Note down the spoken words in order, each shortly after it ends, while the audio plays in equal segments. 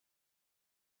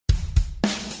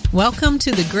Welcome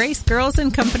to the Grace Girls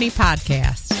and Company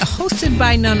podcast, hosted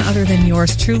by none other than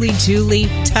yours truly, Julie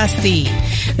Tussey.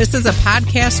 This is a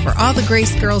podcast for all the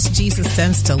Grace Girls Jesus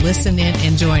sends to listen in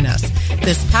and join us.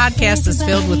 This podcast is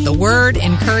filled with the word,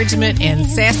 encouragement, and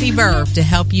sassy verb to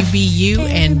help you be you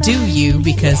and do you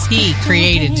because He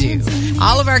created you.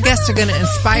 All of our guests are going to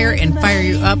inspire and fire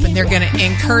you up, and they're going to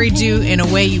encourage you in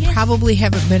a way you probably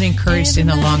haven't been encouraged in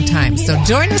a long time. So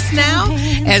join us now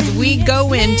as we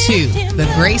go into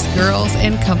the Grace Girls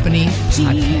and Company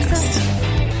podcast.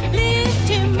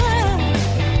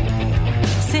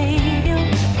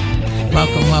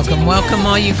 Welcome,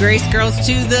 all you Grace Girls,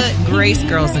 to the Grace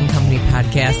Girls and Company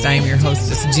podcast. I am your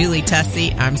hostess, Julie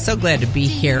Tussey. I'm so glad to be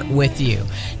here with you.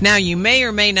 Now, you may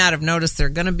or may not have noticed there are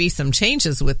going to be some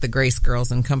changes with the Grace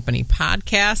Girls and Company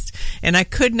podcast, and I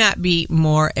could not be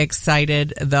more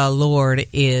excited. The Lord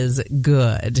is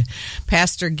good.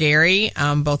 Pastor Gary,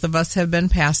 both of us have been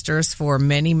pastors for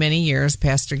many, many years.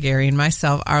 Pastor Gary and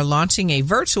myself are launching a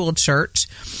virtual church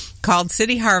called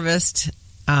City Harvest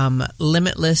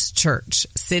Limitless Church,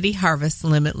 City Harvest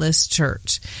Limitless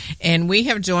Church. And we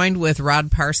have joined with Rod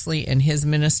Parsley and his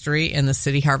ministry and the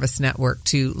City Harvest Network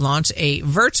to launch a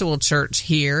virtual church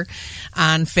here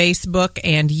on Facebook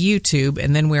and YouTube.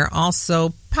 And then we're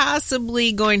also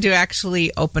possibly going to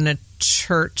actually open a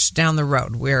church down the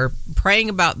road. We're praying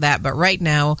about that, but right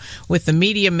now with the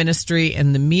media ministry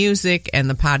and the music and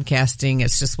the podcasting,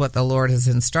 it's just what the Lord has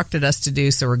instructed us to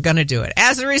do, so we're going to do it.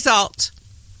 As a result,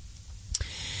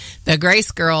 the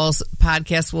Grace Girls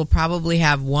podcast will probably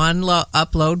have one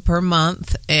upload per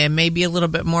month and maybe a little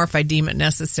bit more if I deem it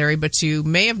necessary. But you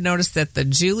may have noticed that the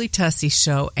Julie Tussey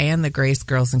Show and the Grace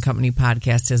Girls and Company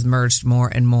podcast has merged more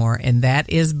and more, and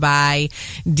that is by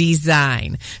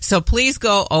design. So please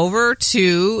go over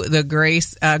to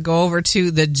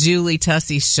the Julie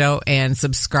Tussey Show and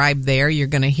subscribe there. You're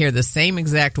going to hear the same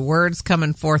exact words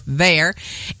coming forth there,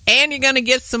 and you're going to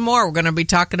get some more. We're going to be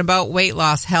talking about weight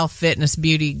loss, health, fitness,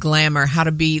 beauty, glamour, how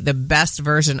to be the best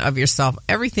version of yourself,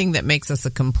 everything that makes us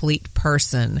a complete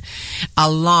person,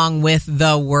 along with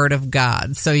the Word of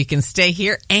God. So you can stay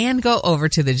here and go over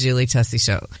to the Julie Tussey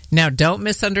Show. Now, don't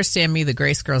misunderstand me. The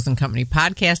Grace Girls and Company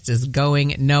podcast is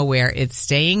going nowhere. It's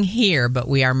staying here, but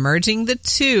we are merging the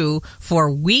two for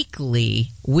weekly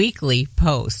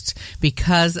post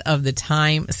because of the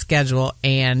time schedule.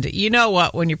 And you know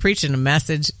what? When you're preaching a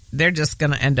message, they're just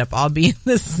going to end up all being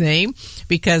the same,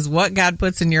 because what God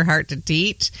puts in your heart to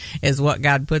teach is what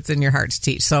God puts in your heart to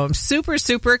teach. So I'm super,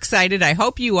 super excited. I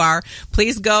hope you are.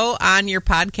 Please go on your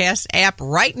podcast app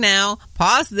right now,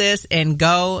 pause this, and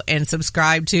go and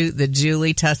subscribe to the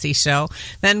Julie Tussey Show.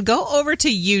 Then go over to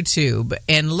YouTube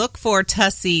and look for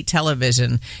Tussey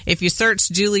Television. If you search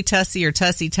Julie Tussey or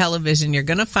Tussey Television, you're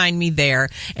going to find me there,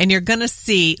 and you're going to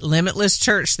see Limitless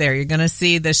Church there. You're going to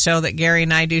see the show that Gary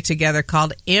and I do together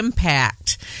called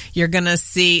Impact. You're going to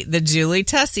see the Julie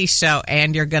Tussey Show,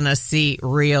 and you're going to see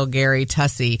Real Gary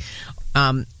Tussey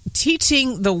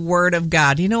teaching the Word of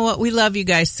God. You know what? We love you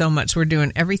guys so much. We're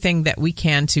doing everything that we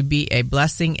can to be a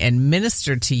blessing and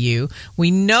minister to you.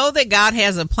 We know that God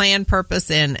has a plan,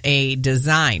 purpose, and a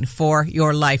design for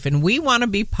your life, and we want to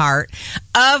be part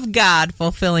of God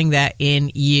fulfilling that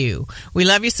in you. We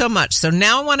love you so much. So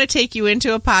now I want to take you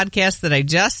into a podcast that I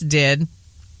just did.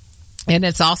 And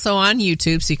it's also on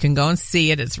YouTube, so you can go and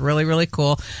see it. It's really, really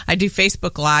cool. I do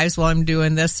Facebook Lives while I'm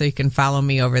doing this, so you can follow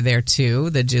me over there too,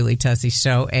 the Julie Tussey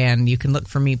Show. And you can look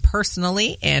for me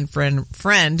personally and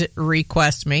friend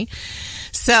request me.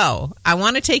 So I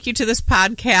want to take you to this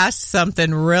podcast.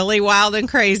 Something really wild and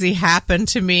crazy happened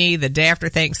to me the day after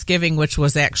Thanksgiving, which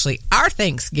was actually our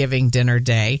Thanksgiving dinner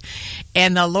day.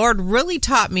 And the Lord really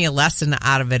taught me a lesson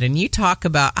out of it. And you talk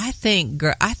about, I think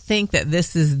that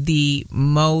this is the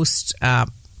most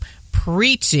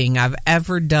preaching I've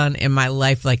ever done in my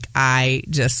life. Like, I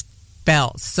just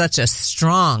felt such a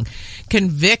strong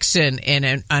conviction and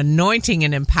an anointing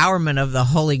and empowerment of the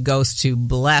Holy Ghost to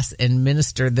bless and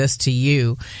minister this to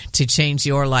you to change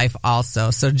your life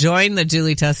also. So join the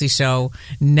Julie Tussey Show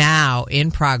now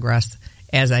in progress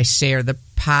as I share the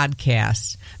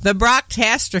podcast, the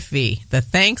Broc-Tastrify, the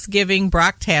Thanksgiving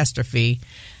Broc-Tastrify.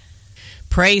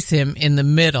 Praise Him in the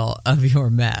middle of your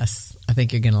mess. I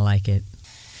think you're going to like it.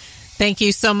 Thank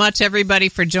you so much, everybody,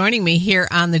 for joining me here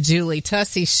on the Julie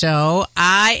Tussey Show.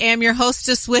 I am your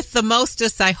hostess with the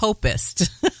mostest, I hopest.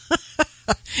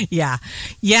 Yeah.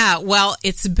 Well,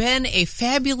 it's been a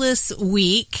fabulous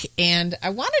week, and I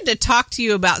wanted to talk to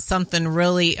you about something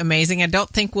really amazing. I don't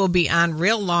think we'll be on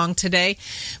real long today,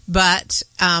 but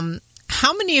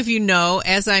how many of you know,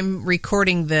 as I'm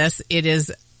recording this, it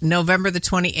is November the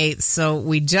 28th. So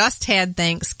we just had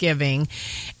Thanksgiving,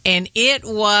 and it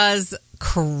was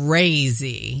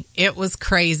crazy. It was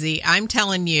crazy. I'm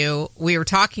telling you, we were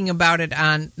talking about it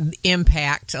on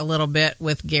Impact a little bit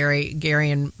with Gary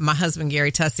and my husband,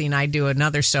 Gary Tussey, and I do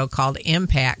another show called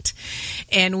Impact.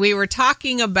 And we were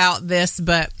talking about this,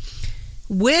 but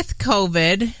with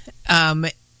COVID,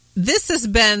 this has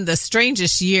been the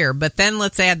strangest year, but then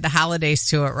let's add the holidays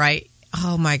to it, right?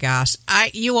 Oh my gosh.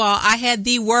 I had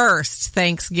the worst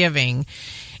Thanksgiving,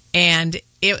 and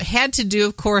it had to do,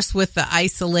 of course, with the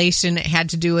isolation. It had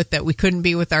to do with that we couldn't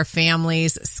be with our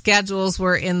families. Schedules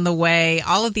were in the way.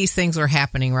 All of these things were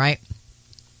happening, right?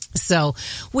 So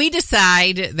we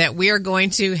decide that we are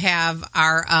going to have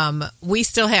we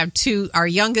still have our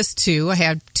youngest two. I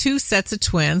have two sets of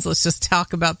twins. Let's just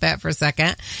talk about that for a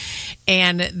second.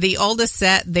 And the oldest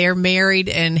set, they're married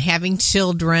and having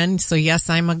children. So yes,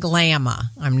 I'm a glamma.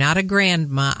 I'm not a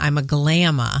grandma. I'm a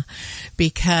glamma,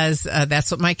 because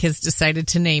that's what my kids decided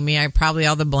to name me. I probably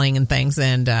all the bling and things.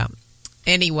 And,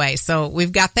 anyway, so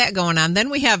we've got that going on. Then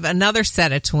we have another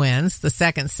set of twins, the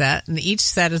second set, and each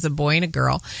set is a boy and a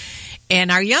girl.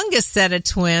 And our youngest set of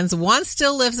twins, one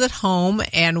still lives at home,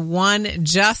 and one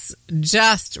just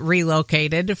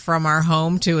relocated from our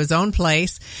home to his own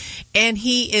place. And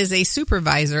he is a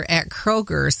supervisor at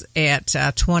Kroger's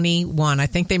at 21. I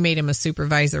think they made him a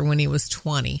supervisor when he was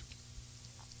 20.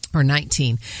 Or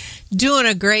 19, doing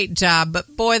a great job,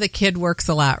 but boy, the kid works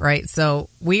a lot, right? So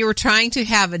we were trying to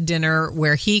have a dinner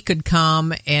where he could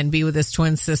come and be with his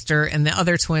twin sister, and the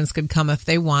other twins could come if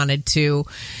they wanted to,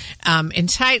 and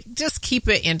just keep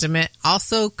it intimate.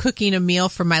 Also cooking a meal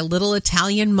for my little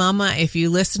Italian mama. If you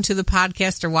listen to the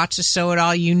podcast or watch the show at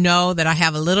all, you know that I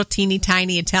have a little teeny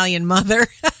tiny Italian mother,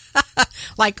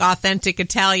 like authentic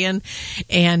Italian.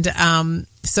 And,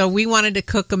 so we wanted to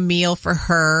cook a meal for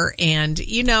her, and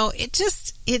it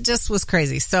just was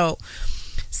crazy. So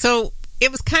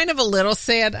it was kind of a little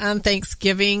sad on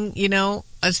Thanksgiving,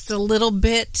 just a little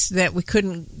bit that we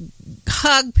couldn't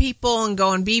hug people and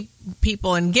go and be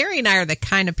people. And Gary and I are the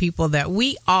kind of people that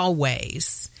we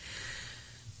always,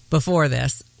 before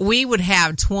this, we would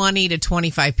have 20 to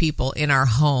 25 people in our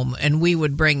home, and we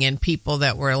would bring in people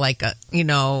that were like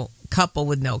couple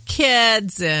with no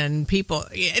kids and people,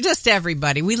 just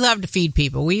everybody. We love to feed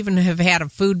people. We even have had a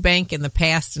food bank in the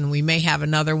past, and we may have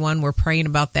another one. We're praying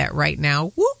about that right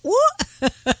now. Woo, woo.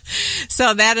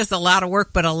 So that is a lot of work,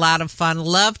 but a lot of fun.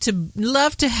 Love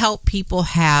to help people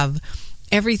have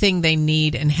everything they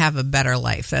need and have a better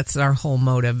life. That's our whole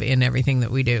motive in everything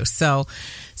that we do. So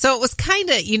it was kind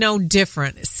of,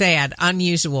 different, sad,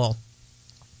 unusual.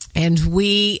 And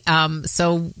we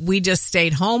just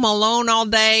stayed home alone all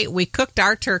day. We cooked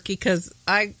our turkey because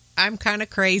I'm kind of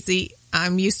crazy.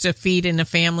 I'm used to feeding a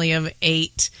family of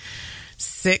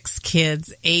 6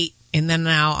 kids, 8, and then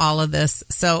now all of this.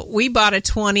 So we bought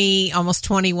a almost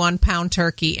 21 pound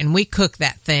turkey, and we cooked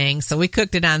that thing. So we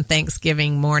cooked it on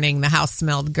Thanksgiving morning. The house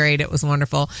smelled great. It was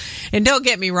wonderful. And don't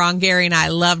get me wrong, Gary and I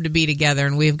love to be together,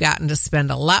 and we've gotten to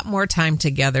spend a lot more time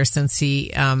together since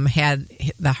he had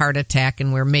the heart attack,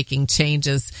 and we're making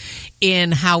changes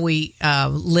in how we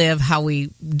live, how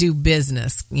we do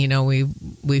business.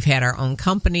 We've had our own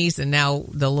companies, and now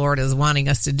the Lord is wanting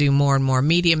us to do more and more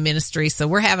media ministry. So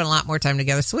we're having a lot more time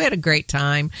together. So we had a great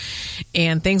time,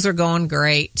 and things are going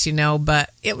great,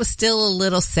 but it was still a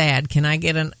little sad. Can I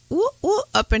get an ooh, ooh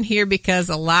up in here? Because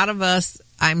a lot of us,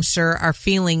 I'm sure, are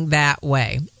feeling that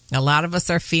way. A lot of us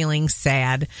are feeling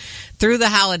sad through the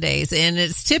holidays, and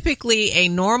it's typically a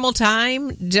normal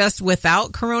time just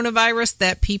without coronavirus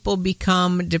that people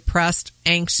become depressed,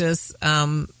 anxious,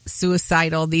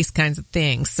 suicidal, these kinds of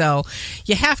things. So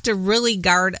you have to really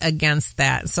guard against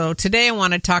that. So today I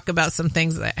want to talk about some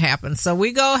things that happen. So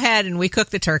we go ahead and we cook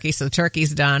the turkey. So the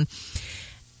turkey's done.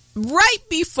 Right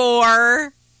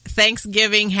before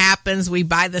Thanksgiving happens, we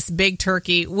buy this big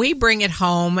turkey, we bring it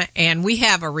home, and we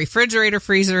have a refrigerator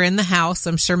freezer in the house.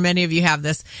 I'm sure many of you have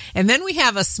this. And then we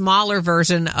have a smaller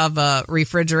version of a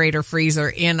refrigerator freezer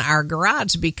in our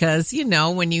garage because,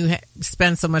 when you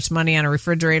spend so much money on a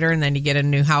refrigerator and then you get a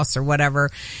new house or whatever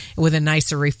with a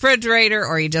nicer refrigerator,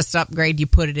 or you just upgrade, you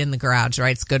put it in the garage,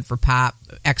 right? It's good for pop,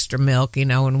 extra milk,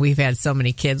 and we've had so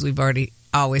many kids. We've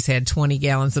always had 20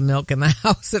 gallons of milk in the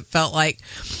house, it felt like.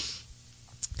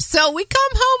 So we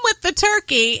come home with the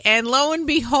turkey, and lo and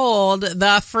behold,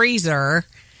 the freezer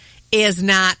is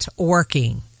not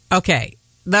working. Okay,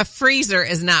 the freezer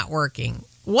is not working.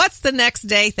 What's the next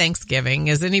day? Thanksgiving.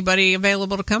 Is anybody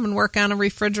available to come and work on a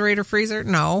refrigerator freezer?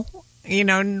 No.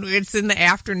 It's in the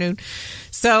afternoon.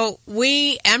 So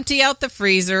we empty out the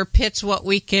freezer, pitch what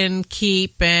we can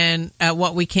keep and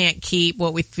what we can't keep,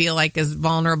 what we feel like is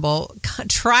vulnerable.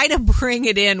 Try to bring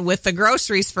it in with the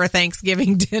groceries for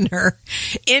Thanksgiving dinner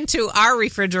into our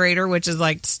refrigerator, which is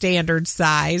like standard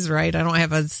size, right? I don't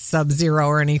have a Sub-Zero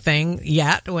or anything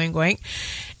yet. Wink, wink.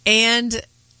 And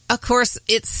of course,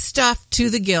 it's stuffed to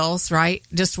the gills, right?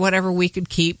 Just whatever we could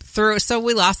keep through. So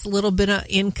we lost a little bit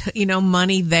of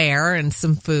money there and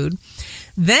some food.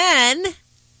 Then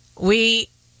we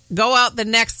go out the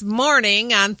next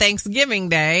morning on Thanksgiving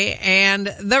Day, and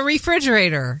the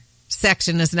refrigerator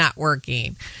section is not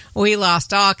working. We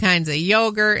lost all kinds of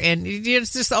yogurt, and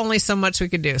it's just only so much we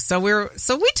could do. So we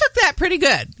took that pretty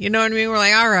good. You know what I mean? We're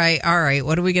like, all right,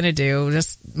 what are we going to do?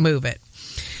 Just move it.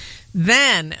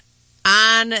 Then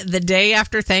on the day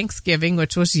after Thanksgiving,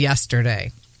 which was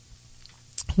yesterday,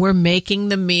 we're making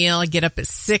the meal. I get up at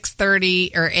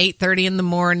 6:30 or 8:30 in the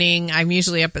morning. I'm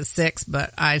usually up at 6,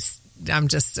 but I'm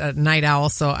just a night owl.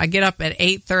 So I get up at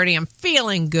 8:30. I'm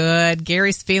feeling good.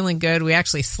 Gary's feeling good. We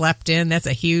actually slept in. That's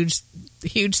a huge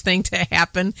thing to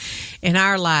happen in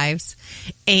our lives.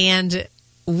 And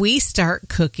we start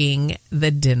cooking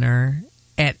the dinner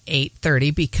at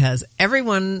 8:30 because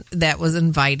everyone that was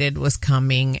invited was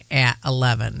coming at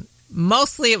 11.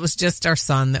 Mostly it was just our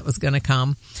son that was going to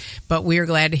come, but we were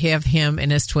glad to have him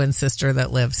and his twin sister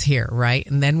that lives here, right?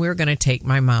 And then we were going to take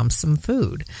my mom some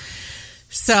food.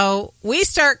 So we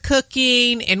start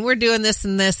cooking and we're doing this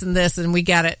and this and this, and we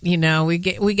got it,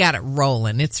 we got it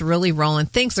rolling. It's really rolling.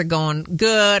 Things are going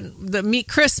good. The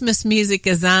Christmas music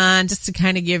is on, just to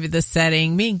kind of give you the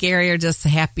setting. Me and Gary are just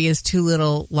happy as two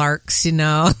little larks,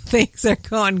 Things are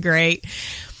going great.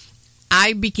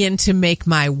 I begin to make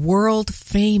my world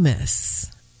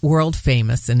famous.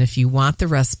 And if you want the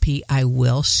recipe, I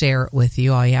will share it with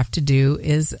you. All you have to do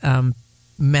is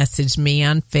message me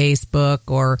on Facebook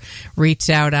or reach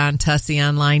out on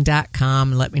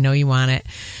tusseyonline.com and let me know you want it.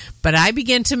 But I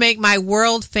begin to make my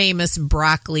world famous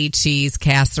broccoli cheese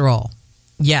casserole.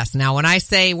 Yes, now when I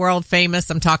say world famous,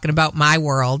 I'm talking about my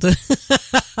world.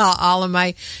 All of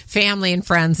my family and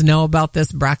friends know about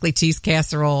this broccoli cheese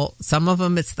casserole. Some of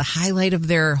them, it's the highlight of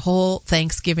their whole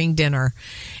Thanksgiving dinner.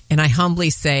 And I humbly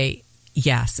say,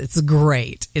 yes, it's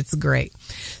great. It's great.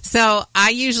 So I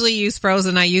usually use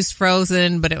frozen. I used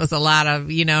frozen, but it was a lot of,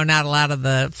 not a lot of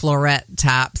the floret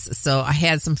tops. So I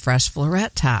had some fresh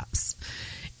floret tops.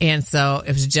 And so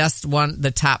it was just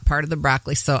the top part of the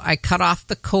broccoli. So I cut off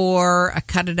the core, I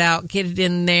cut it out, get it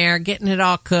in there, getting it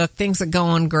all cooked. Things are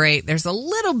going great. There's a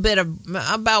little bit of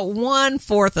about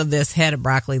 1/4 of this head of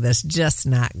broccoli that's just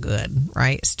not good,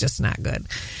 right? It's just not good.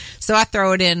 So I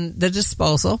throw it in the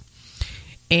disposal,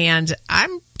 and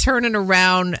I'm turning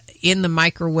around in the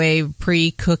microwave,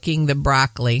 pre-cooking the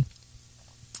broccoli.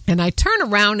 And I turn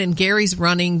around and Gary's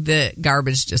running the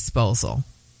garbage disposal.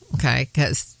 Okay,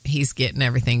 because he's getting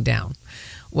everything down.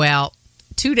 Well,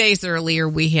 2 days earlier,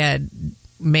 we had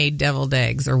made deviled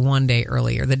eggs, or 1 day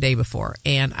earlier, the day before.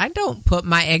 And I don't put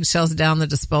my eggshells down the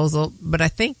disposal, but I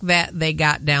think that they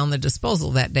got down the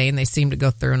disposal that day, and they seemed to go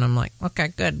through. And I'm like, okay,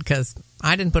 good, because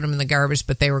I didn't put them in the garbage,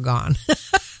 but they were gone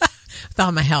with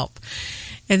all my help.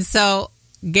 And so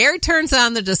Gary turns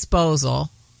on the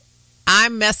disposal.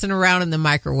 I'm messing around in the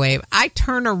microwave. I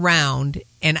turn around,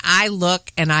 and I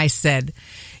look, and I said,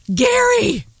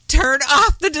 Gary, turn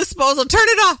off the disposal. Turn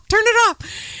it off.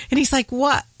 And he's like,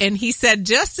 what? And he said,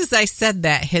 just as I said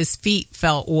that, his feet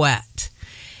felt wet.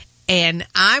 And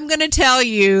I'm going to tell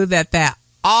you that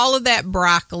all of that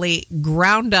broccoli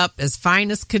ground up as fine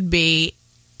as could be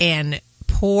and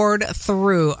poured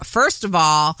through. First of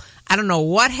all, I don't know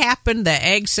what happened. The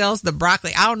eggshells, the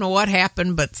broccoli, I don't know what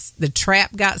happened, but the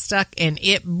trap got stuck and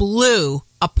it blew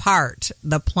apart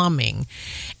the plumbing.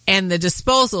 And the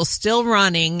disposal's still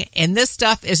running, and this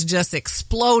stuff is just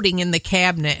exploding in the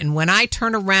cabinet. And when I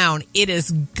turn around, it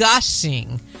is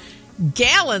gushing.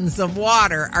 Gallons of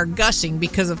water are gushing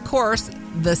because, of course,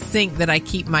 the sink that I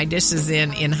keep my dishes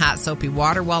in hot soapy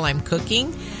water while I'm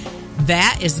cooking,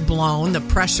 that is blown. The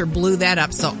pressure blew that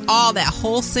up. So all that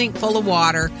whole sink full of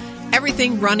water,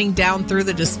 everything running down through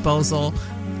the disposal,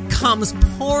 comes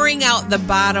pouring out the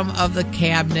bottom of the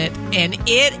cabinet, and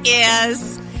it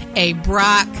is a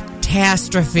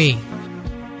Broc-Tastrify.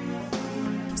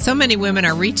 So many women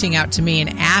are reaching out to me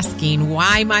and asking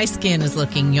why my skin is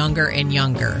looking younger and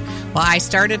younger. Well, I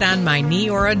started on my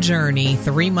Neora journey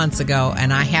 3 months ago,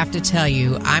 and I have to tell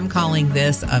you, I'm calling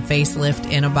this a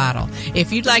facelift in a bottle.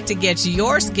 If you'd like to get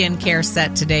your skincare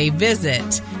set today,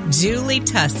 visit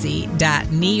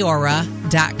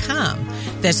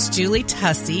julietussey.neora.com. That's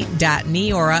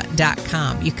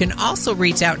julietussey.neora.com. You can also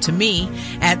reach out to me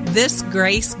at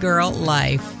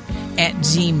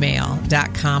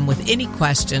thisgracegirllife@gmail.com with any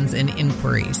questions and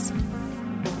inquiries.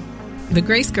 The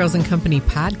Grace Girls and Company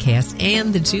podcast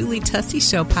and the Julie Tussey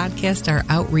Show podcast are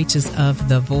outreaches of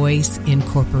The Voice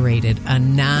Incorporated, a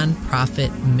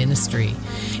nonprofit ministry.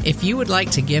 If you would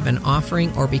like to give an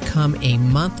offering or become a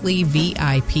monthly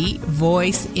VIP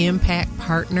Voice Impact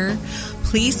Partner,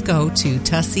 please go to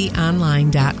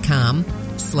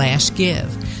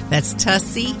tusseyonline.com/give. That's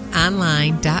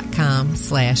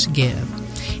tusseyonline.com/give.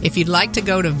 If you'd like to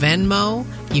go to Venmo,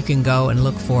 you can go and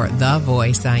look for The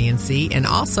Voice INC, and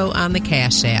also on the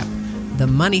Cash App, the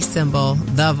money symbol,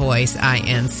 The Voice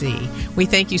INC. We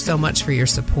thank you so much for your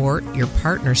support, your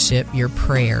partnership, your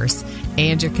prayers,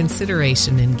 and your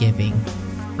consideration in giving.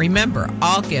 Remember,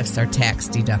 all gifts are tax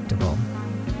deductible.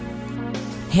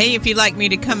 Hey, if you'd like me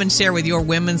to come and share with your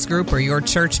women's group or your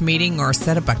church meeting or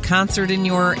set up a concert in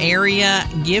your area,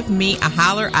 give me a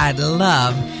holler. I'd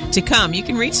love to come. You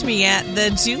can reach me at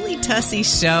the Julie Tussey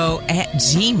Show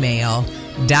 @gmail.com.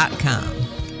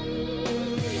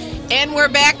 And we're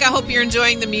back. I hope you're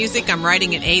enjoying the music. I'm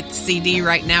writing an 8th CD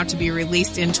right now to be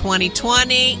released in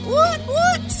 2020. What?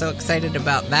 So excited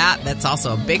about that. That's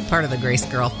also a big part of the Grace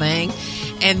Girl thing.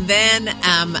 And then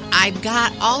I've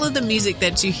got all of the music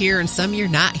that you hear and some you're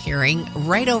not hearing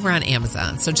right over on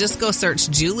Amazon. So just go search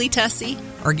Julie Tussey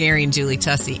or Gary and Julie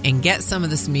Tussey and get some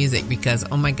of this music because,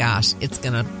 oh my gosh, it's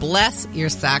going to bless your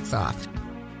socks off.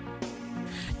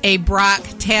 A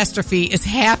Broc-Tastrify is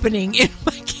happening in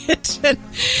my kitchen.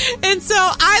 And so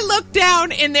I look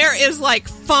down and there is like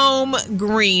foam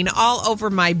green all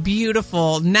over my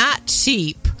beautiful, not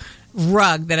cheap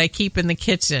rug that I keep in the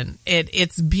kitchen.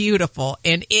 It's beautiful,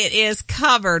 and it is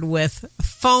covered with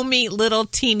foamy little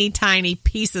teeny tiny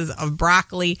pieces of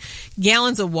broccoli,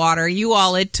 gallons of water. You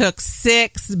all, it took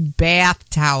 6 bath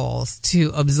towels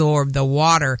to absorb the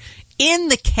water in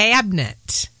the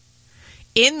cabinet.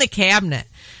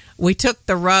 We took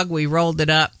the rug, we rolled it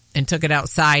up and took it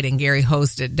outside, and Gary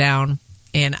hosed it down.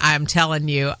 And I'm telling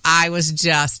you,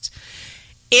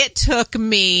 it took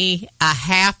me a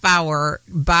half hour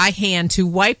by hand to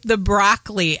wipe the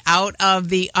broccoli out of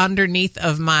the underneath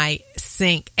of my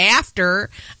sink after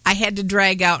I had to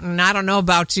drag out. And I don't know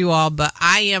about you all, but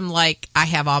I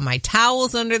have all my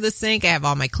towels under the sink. I have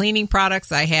all my cleaning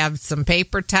products. I have some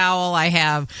paper towel. I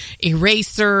have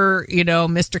eraser,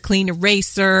 Mr. Clean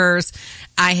erasers.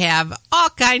 I have all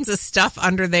kinds of stuff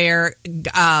under there.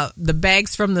 The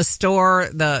bags from the store,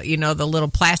 the little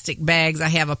plastic bags, I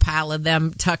have a pile of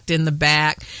them tucked in the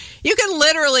back. You can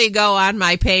literally go on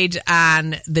my page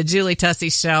on the Julie Tussey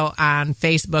Show on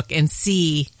Facebook and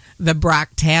see the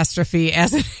Broc-Tastrify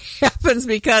as it happens,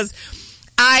 because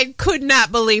I could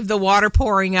not believe the water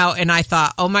pouring out. And I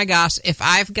thought, oh my gosh, if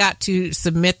I've got to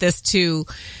submit this to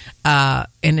an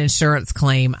insurance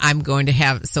claim, I'm going to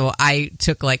have, so I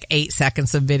took like 8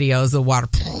 seconds of videos of water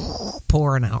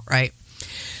pouring out, right?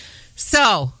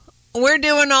 So we're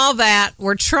doing all that.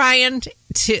 We're trying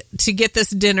to get this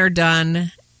dinner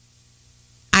done.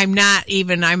 I'm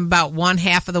about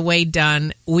 1/2 of the way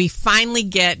done. We finally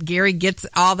Gary gets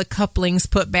all the couplings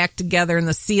put back together and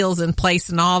the seals in place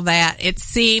and all that. It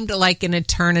seemed like an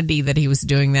eternity that he was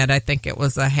doing that. I think it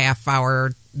was a half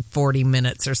hour, 40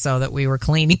 minutes or so that we were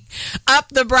cleaning up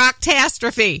the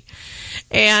Broc-Tastrify.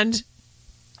 And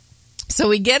so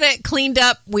we get it cleaned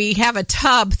up. We have a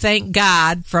tub, thank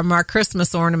God, from our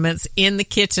Christmas ornaments in the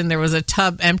kitchen. There was a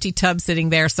empty tub sitting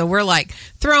there. So we're like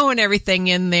throwing everything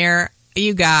in there.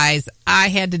 You guys, I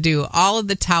had to do all of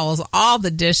the towels, all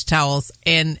the dish towels,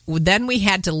 and then we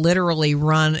had to literally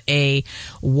run a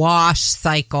wash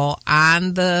cycle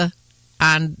on the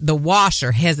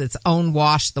washer. Has its own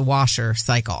wash the washer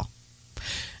cycle.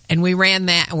 And we ran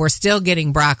that, and we're still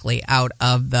getting broccoli out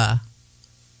of the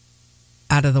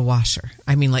washer.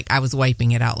 I mean, like, I was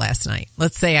wiping it out last night.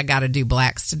 Let's say I got to do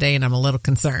blacks today, and I'm a little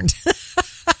concerned.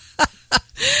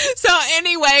 So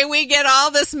anyway, we get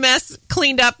all this mess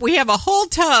cleaned up. We have a whole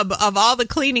tub of all the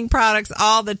cleaning products,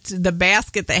 all the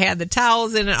basket that had the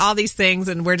towels in it, all these things.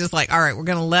 And we're just like, all right, we're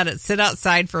going to let it sit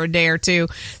outside for a day or two,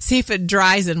 see if it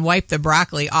dries, and wipe the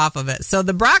broccoli off of it. So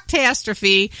the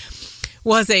Broc-Tastrify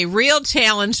was a real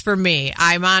challenge for me.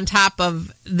 I'm on top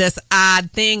of this odd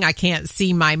thing. I can't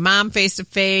see my mom face to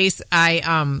face.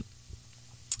 I'm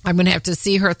going to have to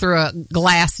see her through a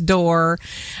glass door.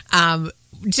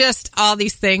 Just all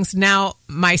these things. Now,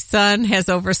 my son has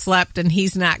overslept and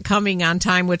he's not coming on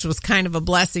time, which was kind of a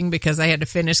blessing because I had to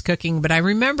finish cooking. But I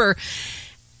remember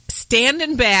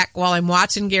standing back while I'm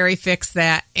watching Gary fix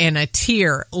that, and a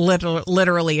tear,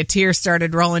 literally a tear,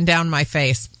 started rolling down my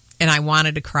face. and I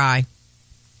wanted to cry.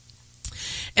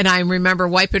 And I remember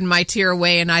wiping my tear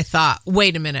away, and I thought,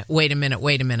 wait a minute.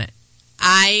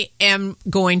 I am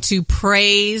going to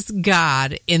praise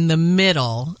God in the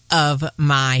middle of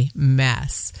my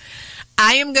mess.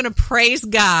 I am going to praise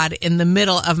God in the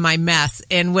middle of my mess.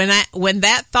 And when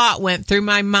that thought went through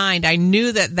my mind, I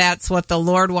knew that that's what the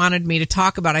Lord wanted me to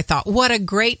talk about. I thought, what a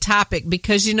great topic,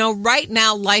 because, right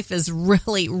now life is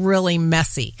really, really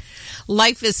messy.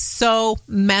 Life is so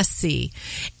messy,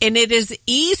 and it is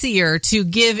easier to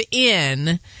give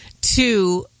in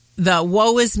to the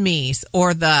woe is me's,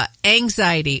 or the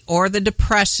anxiety, or the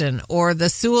depression, or the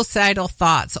suicidal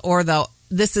thoughts, or the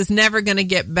this is never going to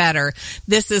get better.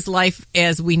 This is life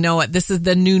as we know it. This is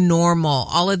the new normal.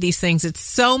 All of these things. It's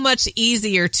so much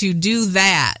easier to do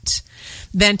that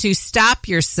than to stop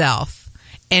yourself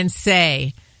and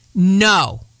say,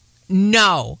 no,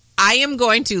 I am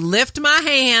going to lift my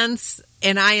hands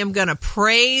and I am going to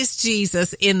praise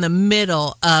Jesus in the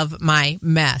middle of my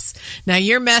mess. Now,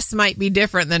 your mess might be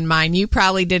different than mine. You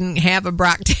probably didn't have a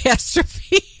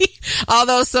Broc-Tastrify,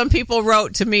 although some people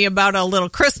wrote to me about a little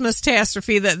Christmas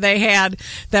catastrophe that they had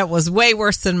that was way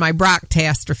worse than my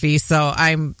Broc-Tastrify. So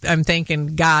I'm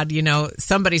thinking, God,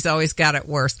 somebody's always got it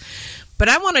worse. But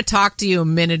I want to talk to you a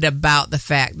minute about the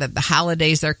fact that the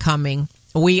holidays are coming.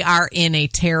 We are in a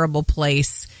terrible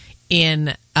place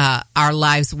in our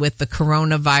lives with the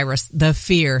coronavirus, the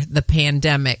fear, the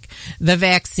pandemic, the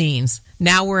vaccines.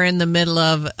 Now we're in the middle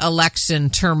of election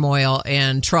turmoil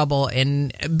and trouble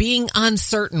and being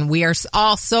uncertain. We are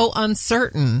all so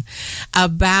uncertain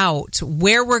about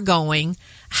where we're going,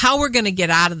 how we're going to get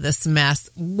out of this mess,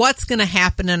 what's going to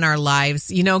happen in our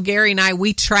lives. Gary and I,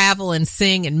 we travel and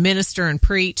sing and minister and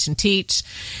preach and teach.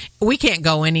 We can't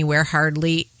go anywhere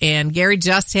hardly. And Gary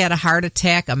just had a heart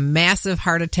attack, a massive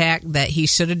heart attack that he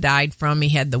should have died from. He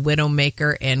had the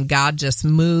widowmaker, and God just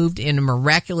moved in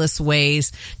miraculous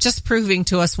ways, just proving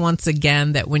to us once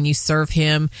again that when you serve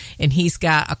him and he's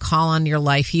got a call on your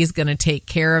life, he's going to take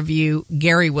care of you.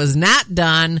 Gary was not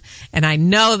done, and I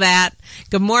know that.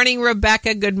 Good morning,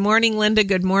 Rebecca. Good morning, Linda.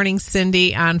 Good morning,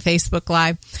 Cindy on Facebook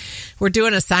Live. We're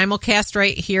doing a simulcast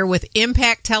right here with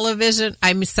Impact Television.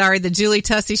 I'm sorry, the Julie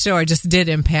Tussey Show. I just did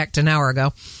Impact an hour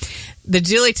ago. The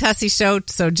Julie Tussey Show,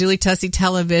 so Julie Tussey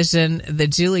Television, the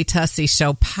Julie Tussey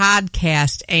Show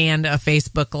podcast, and a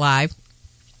Facebook Live.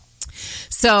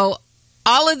 So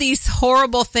all of these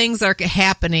horrible things are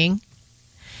happening,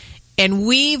 and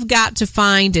we've got to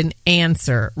find an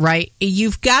answer, right?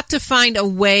 You've got to find a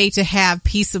way to have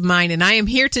peace of mind, and I am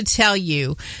here to tell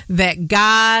you that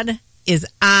God is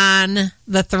on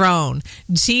the throne.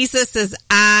 Jesus is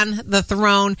on the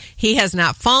throne. He has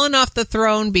not fallen off the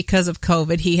throne because of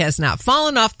COVID. He has not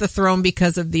fallen off the throne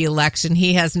because of the election.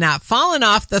 He has not fallen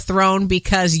off the throne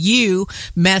because you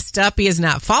messed up. He has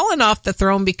not fallen off the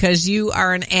throne because you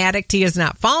are an addict. He has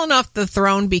not fallen off the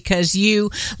throne because you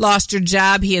lost your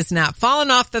job. He has not fallen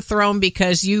off the throne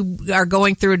because you are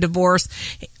going through a divorce.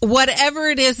 Whatever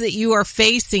it is that you are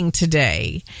facing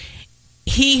today,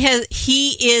 He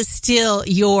is still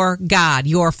your God,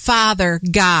 your Father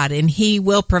God, and He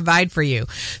will provide for you.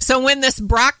 So when this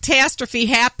Broc-Tastrify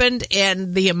happened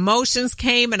and the emotions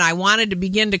came and I wanted to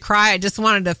begin to cry, I just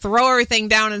wanted to throw everything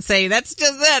down and say, that's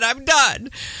just it, I'm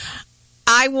done.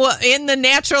 In the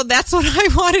natural, that's what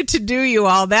I wanted to do, you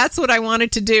all. That's what I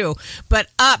wanted to do. But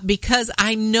up, because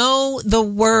I know the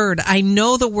Word. I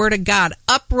know the Word of God.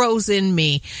 Up rose in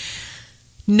me.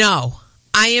 No.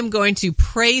 I am going to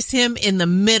praise Him in the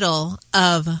middle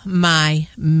of my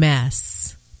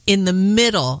mess. In the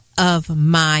middle of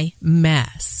my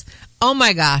mess. Oh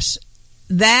my gosh,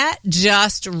 that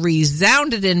just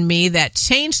resounded in me. That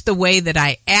changed the way that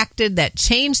I acted. That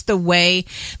changed the way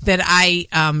that I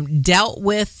dealt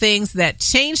with things. That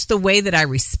changed the way that I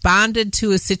responded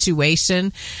to a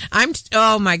situation.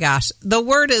 Oh my gosh, the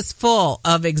Word is full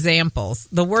of examples.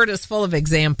 The Word is full of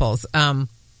examples.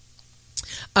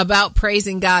 About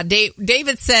praising God.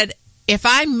 David said, if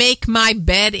I make my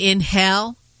bed in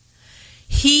hell,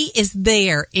 He is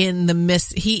there in the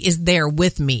midst. He is there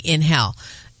with me in hell.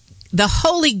 The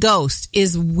Holy Ghost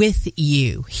is with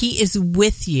you. He is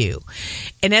with you.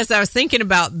 And as I was thinking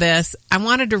about this, I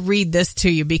wanted to read this to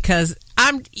you because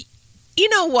you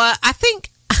know what?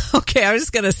 Okay, I'm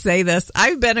just going to say this.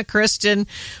 I've been a Christian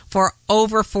for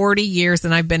over 40 years,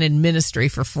 and I've been in ministry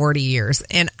for 40 years.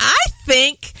 And I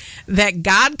think that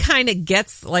God kind of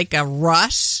gets like a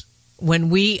rush when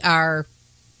we are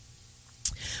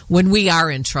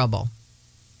in trouble.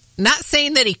 Not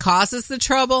saying that He causes the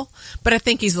trouble, but I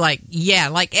think He's like, yeah,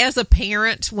 like as a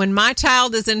parent, when my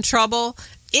child is in trouble,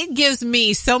 it gives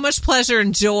me so much pleasure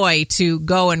and joy to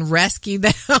go and rescue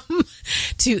them,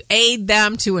 to aid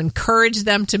them, to encourage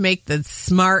them to make the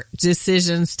smart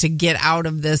decisions to get out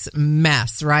of this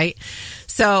mess, right?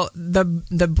 So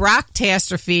the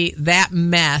Broc-Tastrophe, that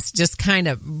mess, just kind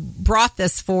of brought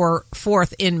this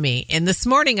forth in me. And this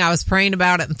morning I was praying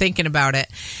about it and thinking about it.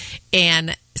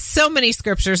 And so many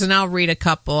scriptures, and I'll read a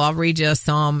couple. I'll read you a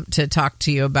psalm to talk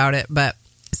to you about it. But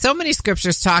so many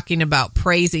scriptures talking about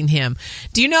praising him.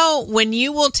 Do you know when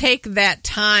you will take that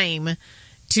time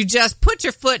to just put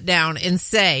your foot down and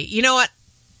say, you know what?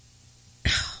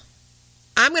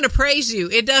 I'm going to praise you.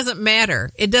 It doesn't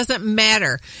matter. It doesn't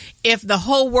matter if the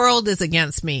whole world is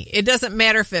against me. It doesn't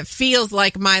matter if it feels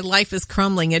like my life is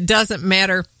crumbling. It doesn't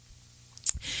matter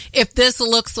if this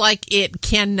looks like it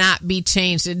cannot be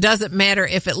changed. It doesn't matter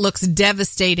if it looks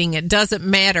devastating. It doesn't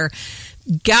matter.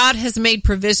 God has made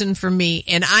provision for me,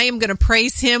 and I am going to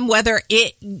praise him whether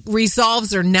it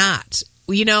resolves or not.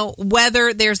 You know,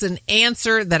 whether there's an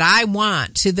answer that I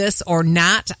want to this or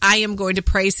not, I am going to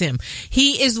praise him.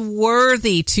 He is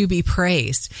worthy to be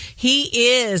praised.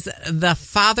 He is the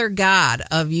Father God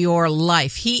of your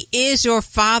life. He is your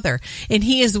Father, and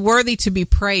he is worthy to be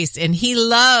praised, and he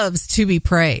loves to be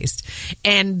praised.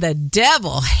 And the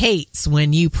devil hates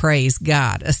when you praise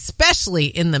God, especially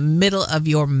in the middle of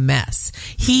your mess.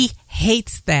 He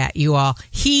hates that, you all.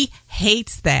 He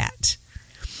hates that.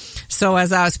 So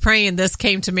as I was praying, this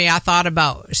came to me. I thought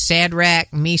about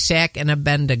Shadrach, Meshach, and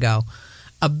Abednego.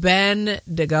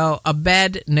 Abednego.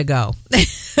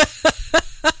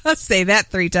 Say that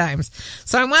 3 times.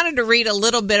 So I wanted to read a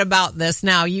little bit about this.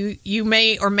 Now, you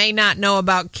may or may not know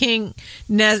about King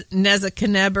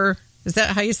Nebuchadnezzar. Is that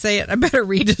how you say it? I better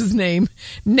read his name.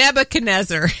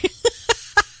 Nebuchadnezzar.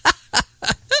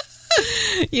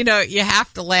 You know, you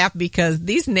have to laugh because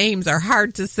these names are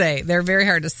hard to say. They're very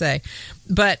hard to say.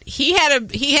 But he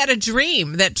had a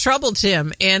dream that troubled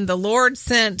him, and the Lord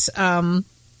sent, I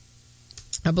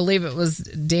believe it was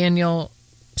Daniel,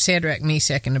 Shadrach,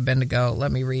 Meshach, and Abednego.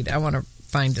 Let me read. I want to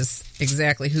find this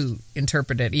exactly who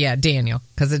interpreted. Yeah, Daniel,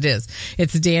 because it is.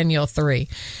 It's Daniel 3.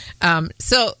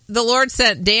 So the Lord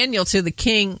sent Daniel to the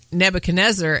king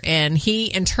Nebuchadnezzar, and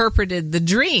he interpreted the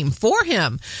dream for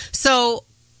him. So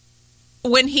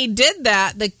when he did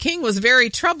that, the king was very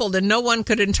troubled and no one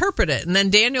could interpret it. And then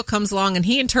Daniel comes along and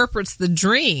he interprets the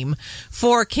dream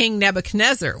for King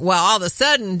Nebuchadnezzar. Well, all of a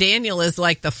sudden, Daniel is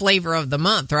like the flavor of the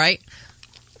month, right?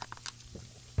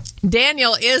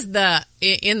 Daniel is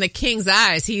in the king's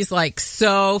eyes, he's like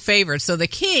so favored. So the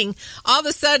king, all of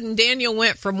a sudden, Daniel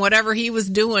went from whatever he was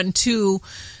doing to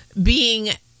being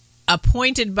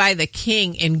appointed by the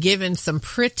king and given some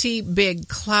pretty big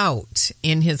clout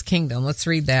in his kingdom. Let's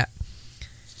read that.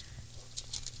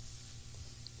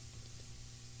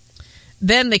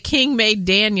 Then the king made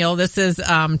Daniel, this is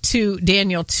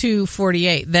Daniel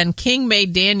 2:48. Then king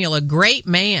made Daniel a great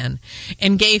man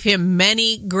and gave him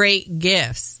many great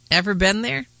gifts. Ever been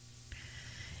there?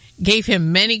 Gave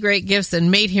him many great gifts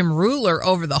and made him ruler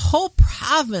over the whole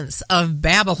province of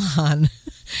Babylon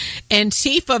and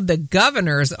chief of the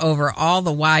governors over all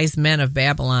the wise men of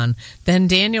Babylon. Then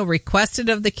Daniel requested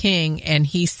of the king, and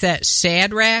he set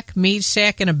Shadrach,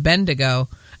 Meshach, and Abednego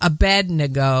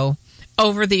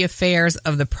over the affairs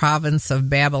of the province of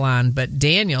Babylon. But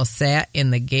Daniel sat in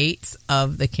the gates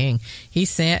of the king. He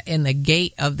sat in the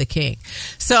gate of the king.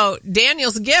 So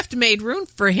Daniel's gift made room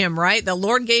for him, right? The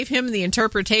Lord gave him the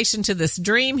interpretation to this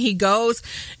dream. He goes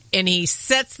and he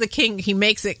sets the king. He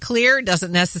makes it clear.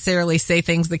 Doesn't necessarily say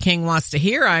things the king wants to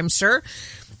hear, I'm sure.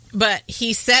 But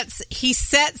he sets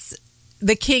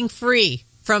the king free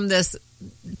from this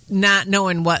not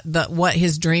knowing what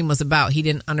his dream was about. He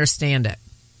didn't understand it.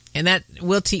 And that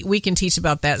we can teach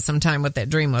about that sometime, what that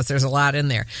dream was. There's a lot in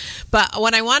there. But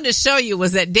what I wanted to show you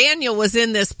was that Daniel was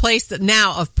in this place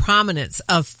now of prominence,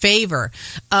 of favor,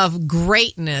 of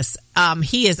greatness.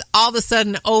 He is all of a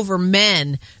sudden over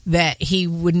men that he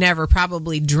would never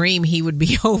probably dream he would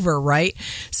be over, right?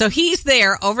 So he's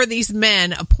there over these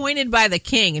men appointed by the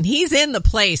king, and he's in the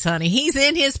place, honey. He's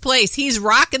in his place. He's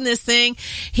rocking this thing.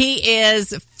 He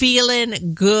is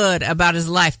feeling good about his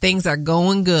life. Things are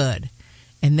going good.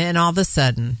 And then all of a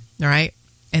sudden, all right?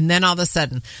 And then all of a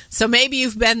sudden. So maybe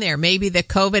you've been there. Maybe the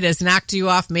COVID has knocked you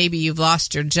off. Maybe you've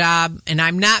lost your job. And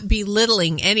I'm not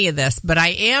belittling any of this, but I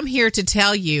am here to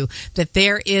tell you that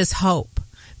there is hope.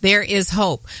 There is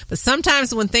hope. But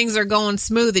sometimes when things are going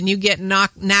smooth and you get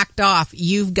knocked off,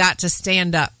 you've got to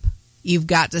stand up. You've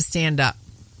got to stand up.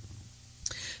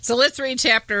 So let's read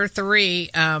chapter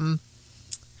 3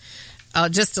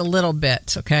 just a little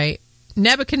bit, okay?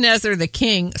 Nebuchadnezzar the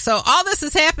king. So all this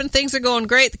has happened. Things are going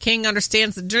great. The king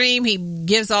understands the dream. He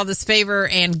gives all this favor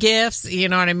and gifts. You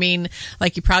know what I mean?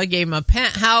 Like you probably gave him a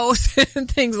penthouse and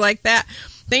things like that.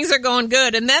 Things are going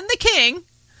good. And then the king,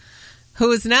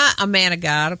 who is not a man of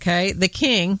God, okay, the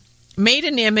king made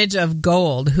an image of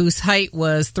gold whose height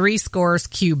was 70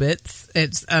 cubits.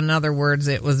 In other words,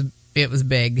 it was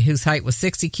big, whose height was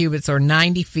 60 cubits or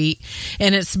 90 feet,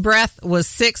 and its breadth was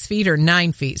 6 feet or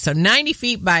 9 feet. So 90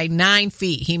 feet by 9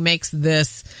 feet, he makes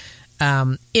this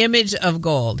image of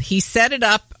gold. He set it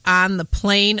up on the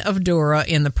plain of Dura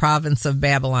in the province of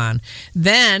Babylon.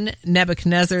 Then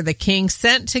Nebuchadnezzar the king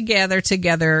sent together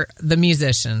the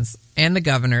musicians and the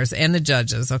governors and the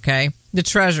judges, okay, the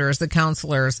treasurers, the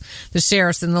counselors, the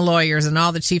sheriffs and the lawyers and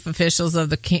all the chief officials of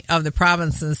the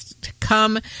provinces to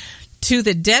come to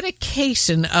the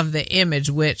dedication of the image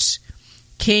which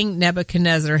King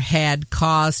Nebuchadnezzar had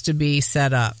caused to be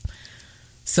set up.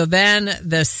 So then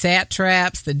the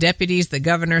satraps, the deputies, the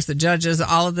governors, the judges,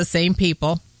 all of the same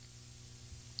people,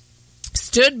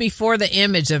 stood before the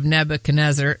image of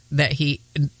Nebuchadnezzar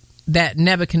that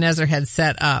Nebuchadnezzar had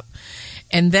set up.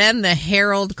 And then the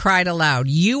herald cried aloud,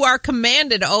 "You are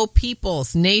commanded, O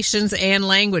peoples, nations, and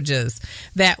languages,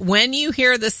 that when you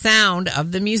hear the sound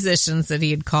of the musicians," that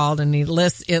he had called, and it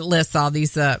lists all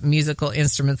these musical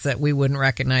instruments that we wouldn't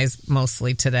recognize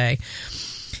mostly today,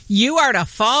 "you are to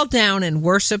fall down and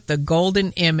worship the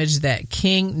golden image that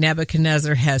King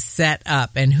Nebuchadnezzar has set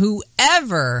up. And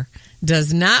whoever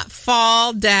does not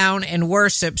fall down and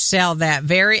worship shall that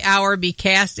very hour be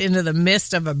cast into the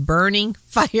midst of a burning,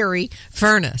 fiery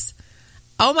furnace."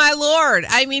 Oh, my Lord.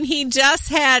 I mean, he just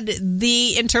had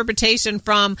the interpretation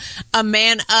from a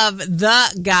man of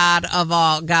the God of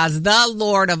all gods, the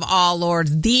Lord of all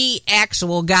lords, the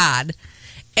actual God.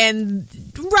 And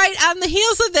right on the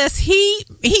heels of this, he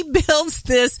builds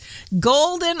this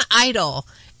golden idol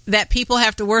that people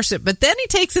have to worship. But then he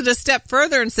takes it a step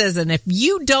further and says, and if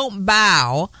you don't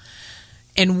bow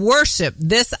and worship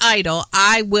this idol,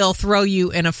 I will throw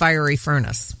you in a fiery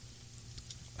furnace.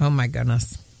 Oh, my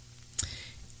goodness.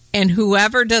 "And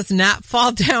whoever does not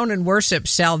fall down and worship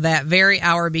shall that very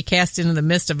hour be cast into the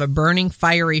midst of a burning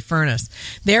fiery furnace.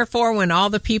 Therefore, when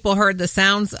all the people heard the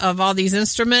sounds of all these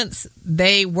instruments,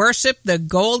 they worshiped the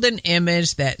golden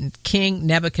image that King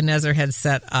Nebuchadnezzar had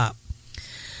set up."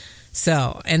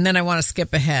 So, and then I want to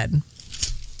skip ahead.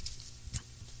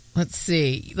 Let's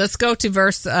see. Let's go to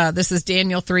this is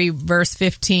Daniel 3, verse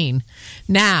 15.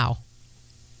 "Now,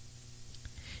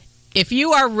 if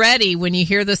you are ready when you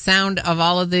hear the sound of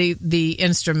all of the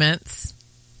instruments,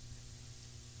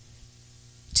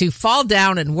 to fall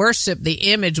down and worship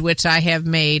the image which I have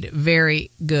made,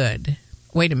 very good."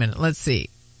 Wait a minute. Let's see.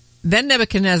 Then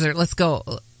Nebuchadnezzar, let's go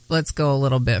a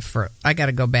little bit I got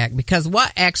to go back, because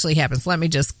what actually happens, let me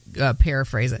just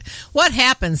paraphrase it. What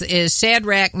happens is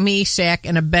Shadrach, Meshach,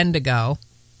 and Abednego.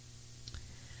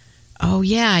 Oh,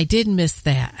 yeah, I did miss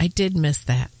that.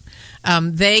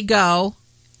 They go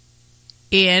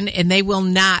in and they will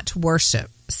not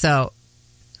worship. So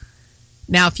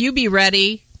now if you be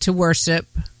ready to worship,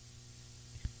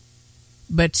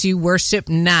 but you worship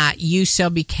not, you shall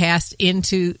be cast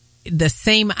into the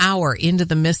same hour into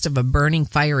the midst of a burning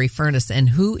fiery furnace.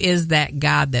 And who is that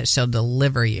God that shall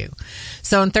deliver you?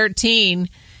 So in 13,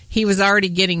 he was already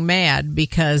getting mad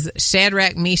because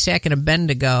Shadrach, Meshach, and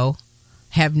Abednego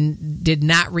did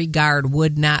not regard,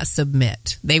 would not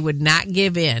submit. They would not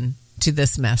give in to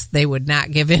this mess. They would not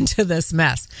give in to this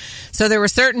mess. So there were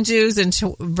certain Jews in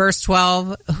verse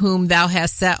 12 whom thou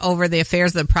hast set over the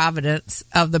affairs of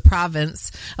the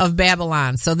province of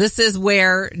Babylon. So this is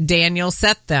where Daniel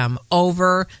set them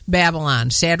over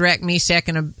Babylon. Shadrach, Meshach,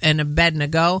 and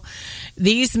Abednego.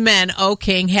 These men, O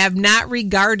king, have not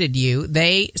regarded you.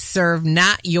 They serve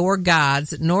not your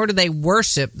gods, nor do they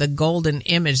worship the golden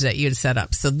image that you had set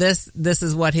up. So this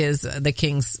is what the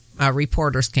king's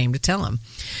reporters came to tell him.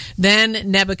 Then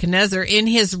Nebuchadnezzar, in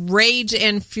his rage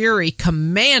and fury,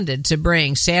 commanded to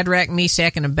bring Shadrach,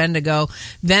 Meshach, and Abednego.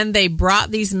 Then they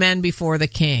brought these men before the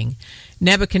king.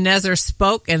 Nebuchadnezzar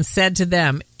spoke and said to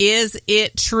them, "Is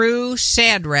it true,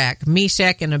 Shadrach,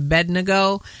 Meshach, and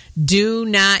Abednego? Do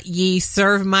not ye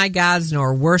serve my gods,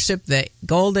 nor worship the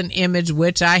golden image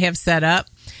which I have set up?"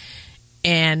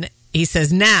 And he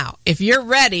says, "Now, if you're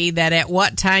ready that at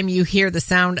what time you hear the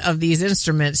sound of these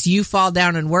instruments, you fall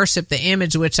down and worship the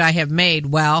image which I have made,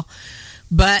 well,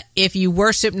 but if you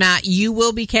worship not, you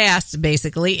will be cast,"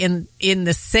 basically, in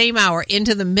the same hour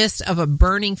into the midst of a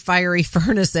burning fiery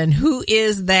furnace. "And who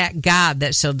is that God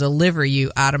that shall deliver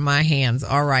you out of my hands?"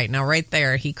 All right, now right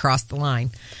there, he crossed the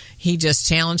line. He just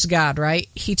challenged God, right?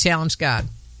 He challenged God.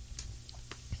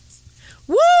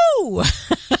 Woo!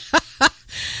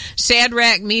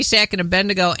 Shadrach, Meshach, and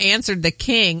Abednego answered the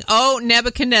king, "O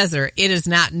Nebuchadnezzar, it is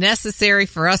not necessary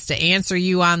for us to answer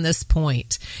you on this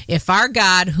point. If our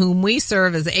God, whom we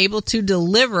serve, is able to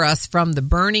deliver us from the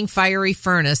burning fiery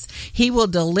furnace, he will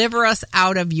deliver us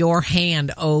out of your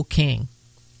hand, O king.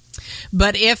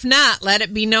 But if not, let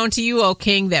it be known to you, O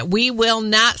king, that we will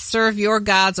not serve your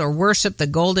gods or worship the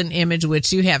golden image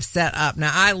which you have set up."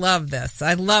 Now, I love this.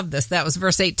 I love this. That was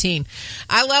verse 18.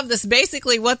 I love this.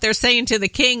 Basically, what they're saying to the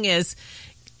king is,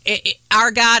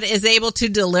 our God is able to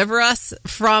deliver us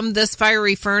from this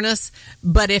fiery furnace,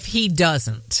 but if he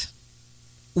doesn't,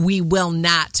 we will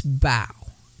not bow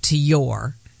to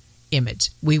your image.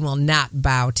 We will not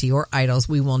bow to your idols.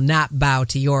 We will not bow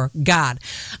to your God.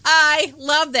 I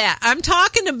love that. I'm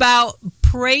talking about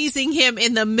praising him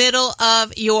in the middle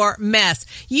of your mess.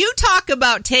 You talk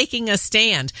about taking a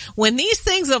stand. When these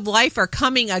things of life are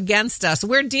coming against us,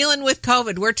 we're dealing with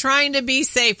COVID. We're trying to be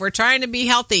safe. We're trying to be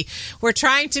healthy. We're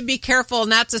trying to be careful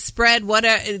not to spread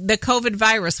the COVID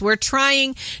virus. We're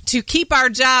trying to keep our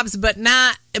jobs, but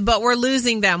we're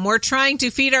losing them. We're trying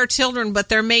to feed our children, but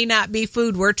there may not be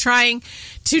food. We're trying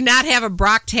to not have a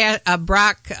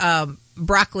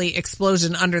broccoli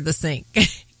explosion under the sink.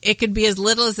 It could be as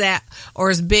little as that or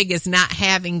as big as not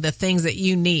having the things that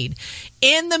you need.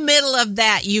 In the middle of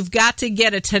that, you've got to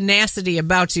get a tenacity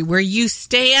about you where you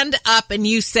stand up and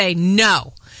you say,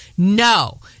 no.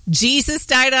 Jesus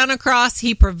died on a cross.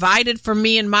 He provided for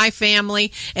me and my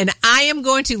family, and I am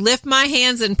going to lift my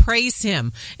hands and praise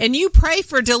him. And you pray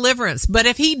for deliverance. But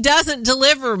if he doesn't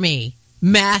deliver me,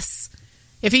 mess,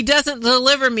 if he doesn't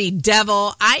deliver me,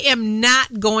 devil, I am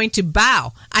not going to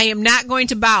bow. I am not going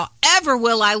to bow. Ever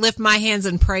will I lift my hands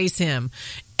and praise him.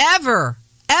 Ever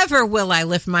will I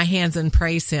lift my hands and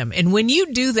praise him. And when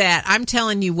you do that, I'm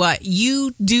telling you what,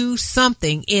 you do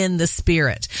something in the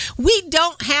spirit. We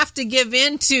don't have to give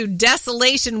in to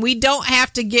desolation. We don't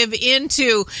have to give in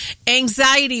to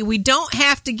anxiety. We don't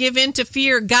have to give in to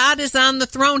fear. God is on the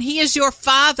throne. He is your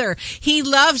Father. He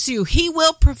loves you. He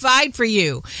will provide for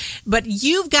you. But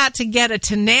you've got to get a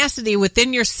tenacity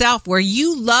within yourself where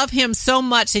you love him so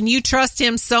much and you trust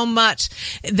him so much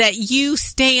that you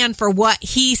stand for what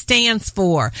he stands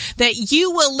for. That you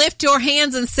will lift your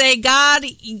hands and say, God,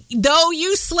 though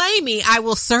you slay me, I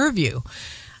will serve you.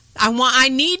 I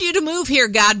need you to move here,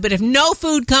 God, but if no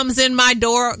food comes in my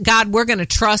door, God, we're going to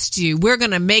trust you. We're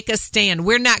going to make a stand.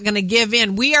 We're not going to give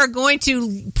in. We are going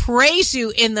to praise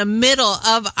you in the middle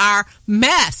of our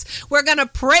mess. We're going to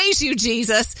praise you,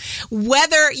 Jesus,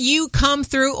 whether you come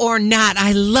through or not.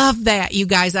 I love that, you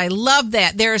guys. I love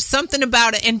that. There is something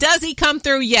about it. And does he come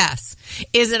through? Yes.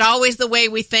 Is it always the way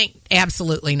we think?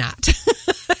 Absolutely not.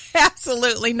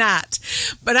 Absolutely not.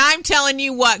 But I'm telling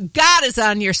you what, God is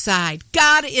on your side.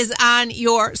 God is on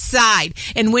your side.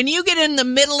 And when you get in the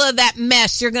middle of that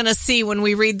mess, you're going to see when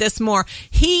we read this more,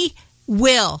 he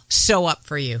will show up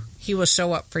for you. He will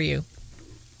show up for you.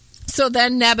 So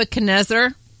then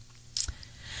Nebuchadnezzar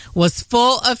was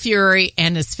full of fury,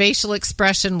 and his facial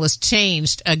expression was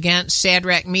changed against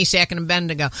Shadrach, Meshach, and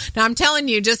Abednego. Now, I'm telling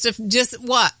you,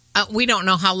 we don't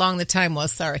know how long the time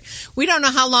was. Sorry. We don't know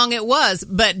how long it was,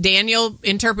 but Daniel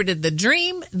interpreted the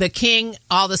dream. The king,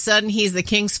 all of a sudden, he's the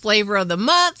king's flavor of the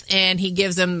month, and he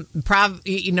gives him,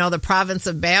 the province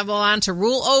of Babylon to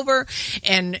rule over.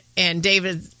 And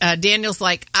Daniel's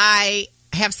like, I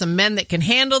have some men that can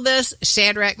handle this,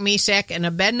 Shadrach, Meshach, and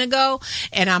Abednego,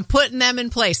 and I'm putting them in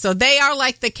place. So they are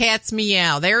like the cat's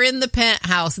meow. They're in the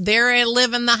penthouse. They're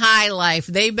living the high life.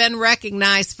 They've been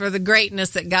recognized for the greatness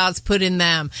that God's put in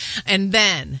them. And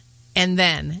then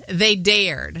they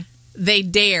dared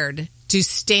to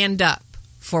stand up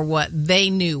for what they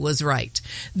knew was right.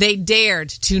 They dared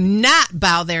to not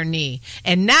bow their knee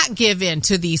and not give in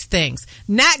to these things,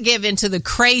 not give in to the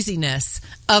craziness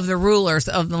of the rulers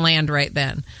of the land right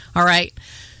then. All right.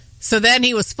 So then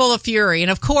he was full of fury.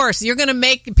 And of course, you're going to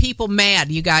make people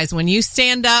mad, you guys. When you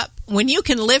stand up, when you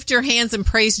can lift your hands and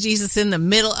praise Jesus in the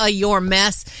middle of your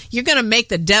mess, you're going to make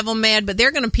the devil mad, but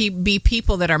they're going to be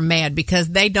people that are mad because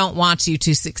they don't want you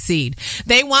to succeed.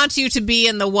 They want you to be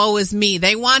in the woe is me.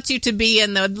 They want you to be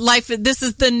in the life. This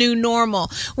is the new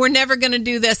normal. We're never going to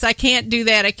do this. I can't do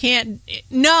that. I can't.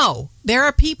 No, there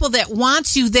are people that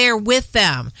want you there with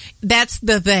them. That's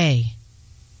the they.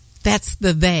 That's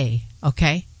the they.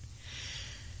 Okay.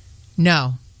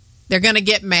 No, they're going to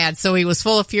get mad. So he was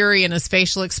full of fury, and his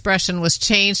facial expression was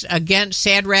changed against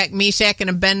Shadrach, Meshach, and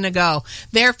Abednego.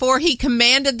 Therefore, he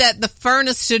commanded that the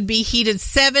furnace should be heated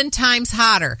 7 times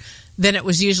hotter than it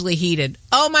was usually heated.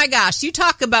 Oh my gosh, you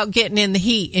talk about getting in the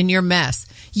heat in your mess.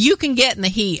 You can get in the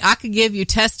heat. I could give you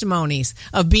testimonies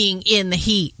of being in the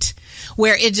heat.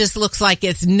 where it just looks like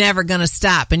it's never going to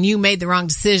stop and you made the wrong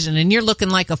decision and you're looking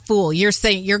like a fool.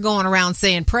 You're going around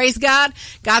saying, praise God.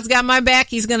 God's got my back.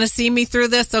 He's going to see me through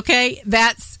this. Okay.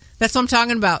 That's what I'm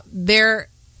talking about.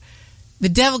 The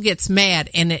devil gets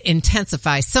mad and it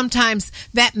intensifies. Sometimes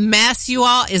that mess, you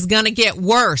all, is going to get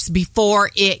worse before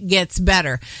it gets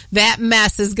better. That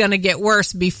mess is going to get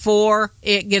worse before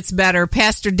it gets better.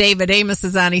 Pastor David Amos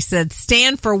is on. He said,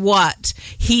 stand for what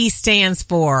he stands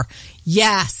for.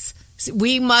 Yes.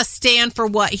 We must stand for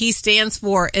what he stands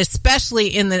for, especially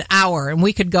in the hour. And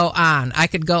we could go on. I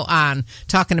could go on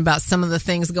talking about some of the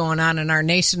things going on in our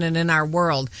nation and in our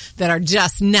world that are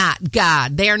just not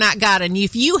God. They are not God. And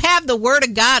if you have the Word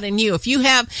of God in you, if you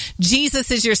have Jesus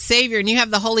as your Savior and you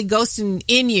have the Holy Ghost in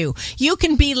you, you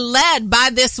can be led by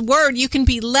this Word. You can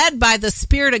be led by the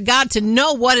Spirit of God to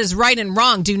know what is right and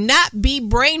wrong. Do not be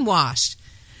brainwashed.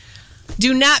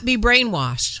 Do not be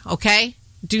brainwashed, okay?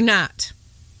 Do not.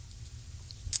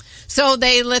 So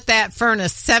they lit that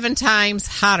furnace 7 times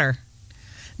hotter.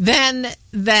 Then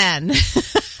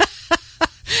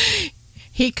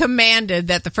he commanded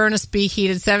that the furnace be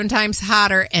heated 7 times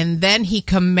hotter, and then he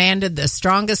commanded the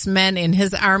strongest men in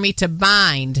his army to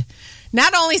bind.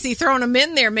 Not only is he throwing them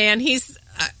in there, man, he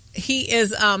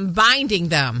is binding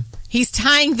them. He's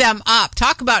tying them up.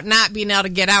 Talk about not being able to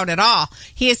get out at all.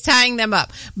 He is tying them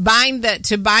up.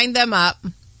 To bind them up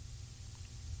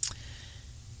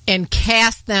and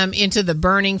cast them into the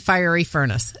burning fiery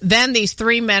furnace. Then these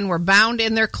 3 men were bound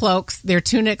in their cloaks, their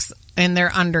tunics and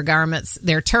their undergarments,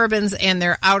 their turbans and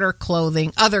their other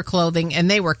clothing, and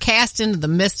they were cast into the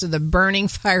midst of the burning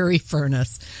fiery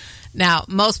furnace. Now,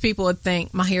 most people would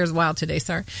think, my hair's wild today,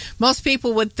 sorry. Most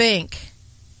people would think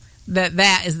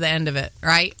that is the end of it,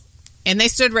 right? And they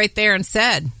stood right there and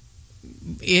said,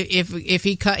 if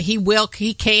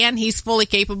he can, he's fully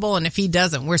capable, and if he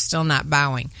doesn't, we're still not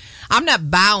bowing. I'm not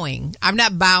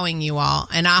bowing, you all,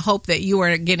 and I hope that you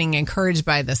are getting encouraged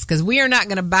by this, because we are not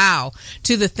going to bow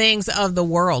to the things of the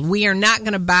world. We are not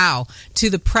going to bow to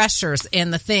the pressures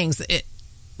and the things.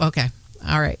 Okay,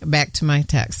 all right, back to my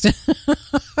text.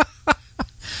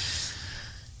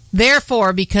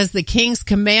 Therefore, because the king's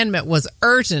commandment was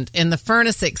urgent and the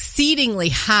furnace exceedingly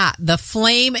hot, the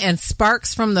flame and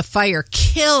sparks from the fire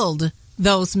killed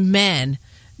those men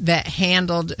that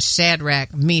handled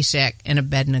Shadrach, Meshach, and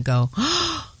Abednego.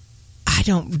 I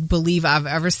don't believe I've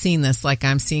ever seen this like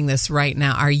I'm seeing this right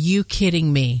now. Are you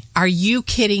kidding me? Are you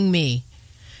kidding me?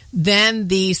 Then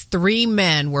these 3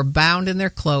 men were bound in their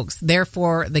cloaks.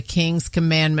 Therefore, the king's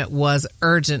commandment was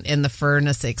urgent in the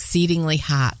furnace, exceedingly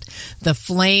hot. The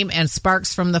flame and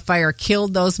sparks from the fire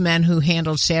killed those men who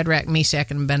handled Shadrach,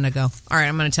 Meshach, and Abednego. All right,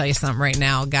 I'm going to tell you something right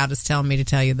now. God is telling me to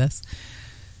tell you this.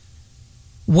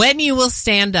 When you will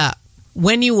stand up,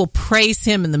 when you will praise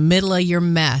him in the middle of your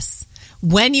mess,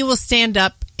 when you will stand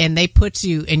up and they put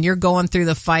you and you're going through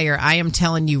the fire, I am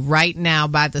telling you right now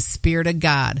by the Spirit of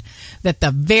God that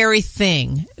the very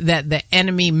thing that the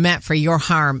enemy meant for your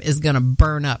harm is going to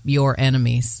burn up your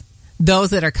enemies.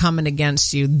 Those that are coming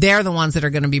against you, they're the ones that are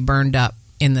going to be burned up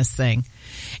in this thing.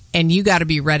 And you got to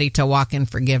be ready to walk in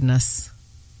forgiveness.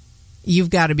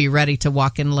 You've got to be ready to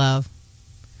walk in love,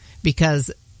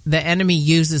 because the enemy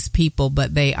uses people,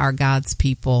 but they are God's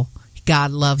people.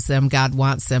 God loves them. God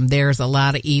wants them. There's a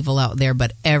lot of evil out there,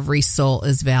 but every soul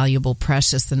is valuable,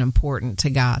 precious, and important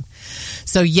to God.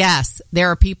 So yes, there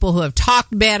are people who have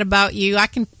talked bad about you. I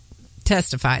can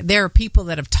testify. There are people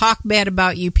that have talked bad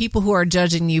about you, people who are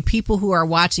judging you, people who are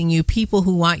watching you, people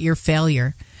who want your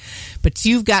failure. But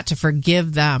you've got to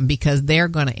forgive them, because they're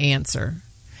going to answer.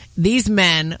 These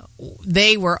men,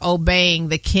 they were obeying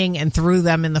the king and threw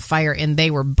them in the fire, and they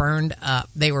were burned up.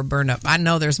 They were burned up. I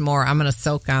know there's more. I'm going to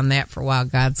soak on that for a while.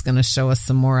 God's going to show us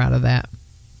some more out of that.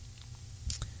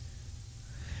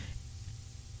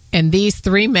 And these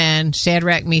 3 men,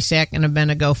 Shadrach, Meshach, and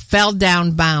Abednego, fell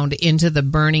down bound into the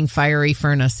burning fiery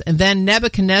furnace. And then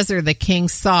Nebuchadnezzar the king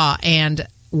saw and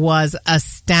was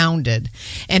astounded.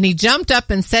 And he jumped up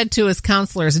and said to his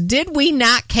counselors, "Did we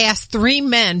not cast 3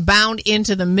 men bound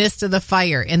into the midst of the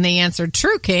fire?" And they answered,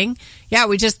 "True, King. Yeah,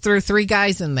 we just threw 3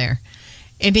 guys in there."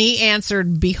 And he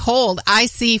answered, "Behold, I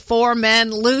see 4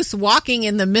 men loose walking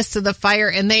in the midst of the fire,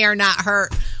 and they are not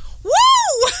hurt."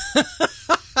 Woo!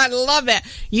 I love it.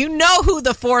 You know who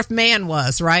the 4th man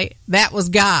was, right? That was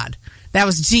God. That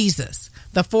was Jesus.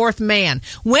 The 4th man.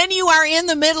 When you are in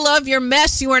the middle of your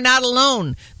mess, you are not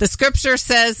alone. The scripture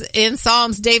says in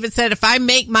Psalms, David said, "If I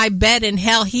make my bed in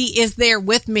hell, he is there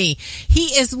with me." He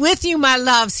is with you, my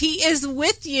loves. He is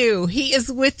with you. He is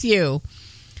with you.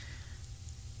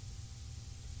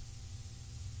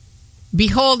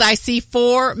 Behold, I see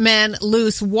 4 men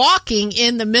loose walking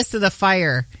in the midst of the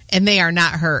fire, and they are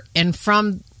not hurt. And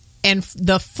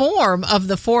the form of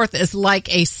the 4th is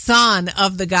like a son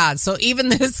of the God. So even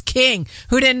this king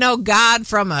who didn't know God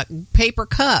from a paper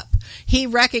cup, he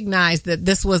recognized that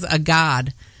this was a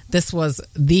God. This was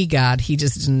the God. He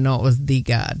just didn't know it was the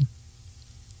God.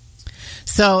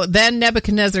 So then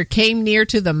Nebuchadnezzar came near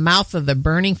to the mouth of the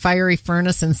burning fiery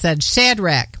furnace and said,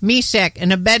 Shadrach, Meshach,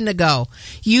 and Abednego,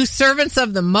 you servants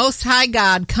of the Most High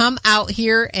God, come out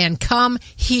here and come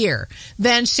here.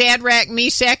 Then Shadrach,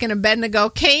 Meshach, and Abednego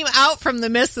came out from the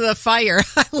midst of the fire.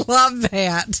 I love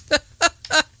that.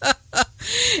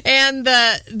 And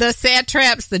the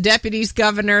satraps, the deputies,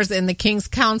 governors, and the king's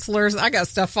counselors. I got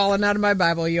stuff falling out of my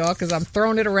Bible, y'all, because I'm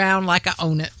throwing it around like I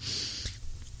own it.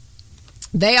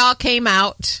 They all came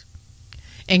out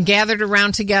and gathered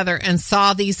around together and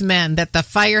saw these men, that the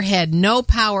fire had no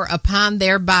power upon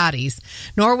their bodies,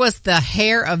 nor was the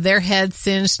hair of their heads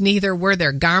singed, neither were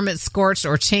their garments scorched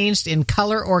or changed in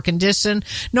color or condition,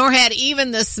 nor had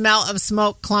even the smell of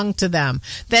smoke clung to them.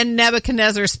 Then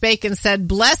Nebuchadnezzar spake and said,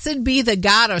 Blessed be the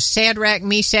God of Shadrach,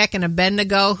 Meshach, and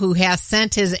Abednego, who hath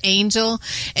sent his angel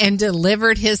and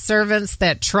delivered his servants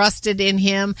that trusted in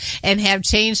him, and have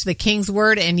changed the king's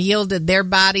word and yielded their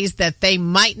bodies, that they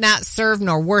might not serve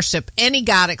nor worship any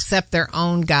God except their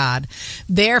own God.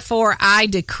 Therefore I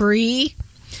decree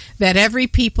that every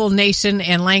people, nation,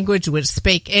 and language which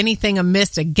spake anything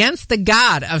amiss against the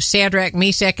God of Shadrach,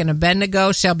 Meshach, and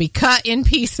Abednego shall be cut in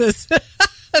pieces.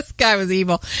 This guy was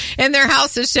evil. And their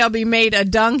houses shall be made a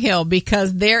dunghill,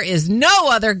 because there is no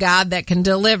other God that can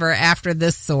deliver after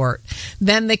this sort.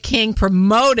 Then the king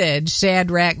promoted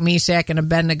Shadrach, Meshach, and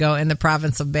Abednego in the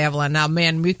province of Babylon. Now,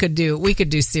 man, we could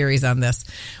do series on this.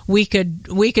 We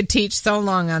could teach so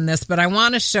long on this, but I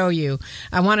want to show you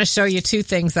 2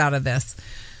 things out of this.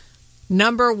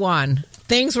 Number 1,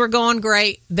 things were going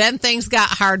great. Then things got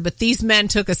hard, but these men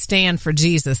took a stand for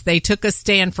Jesus. They took a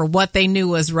stand for what they knew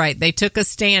was right. They took a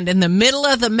stand in the middle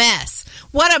of the mess.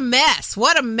 What a mess.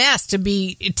 What a mess to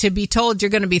be told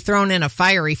you're going to be thrown in a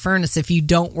fiery furnace if you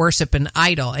don't worship an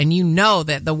idol. And you know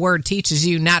that the word teaches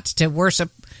you not to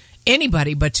worship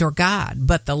anybody but your God,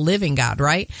 but the living God,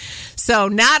 right? So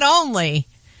not only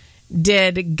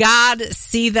did God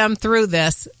see them through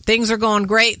this, things are going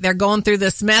great. They're going through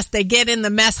this mess. They get in the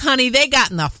mess. Honey, they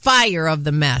got in the fire of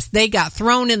the mess. They got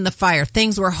thrown in the fire.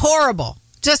 Things were horrible,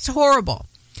 just horrible.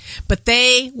 But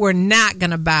they were not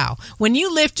going to bow. When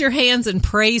you lift your hands and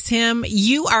praise him,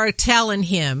 you are telling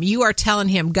him,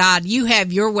 God, you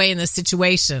have your way in this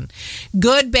situation.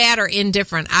 Good, bad, or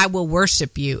indifferent, I will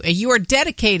worship you. And you are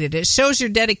dedicated. It shows your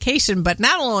dedication. But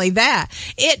not only that,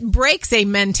 it breaks a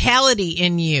mentality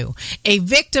in you, a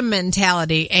victim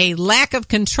mentality, a lack of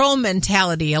control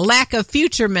mentality, a lack of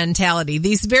future mentality.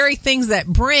 These very things that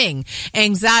bring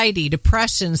anxiety,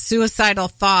 depression, suicidal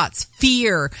thoughts,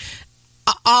 fear,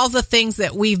 all the things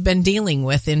that we've been dealing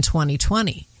with in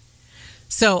 2020.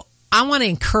 So I want to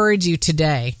encourage you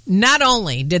today. Not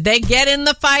only did they get in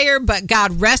the fire, but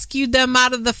God rescued them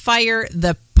out of the fire.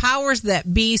 The powers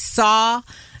that be saw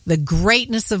the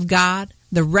greatness of God,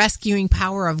 the rescuing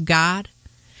power of God,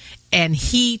 and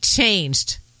he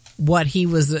changed what he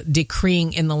was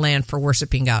decreeing in the land for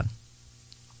worshiping God.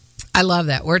 I love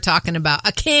that. We're talking about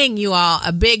a king, you all,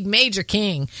 a big major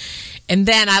king. And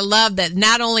then I love that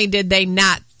not only did they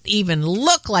not even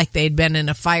look like they'd been in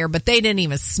a fire, but they didn't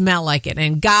even smell like it.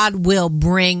 And God will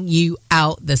bring you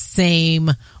out the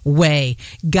same way.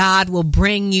 God will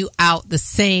bring you out the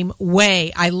same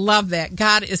way. I love that.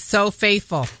 God is so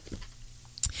faithful.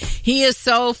 He is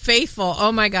so faithful.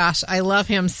 Oh my gosh, I love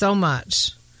him so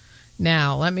much.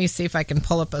 Now, let me see if I can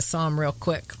pull up a psalm real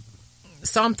quick.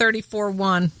 Psalm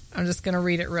 34:1. I'm just going to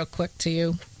read it real quick to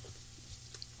you.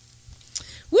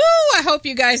 Woo! I hope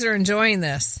you guys are enjoying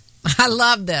this. I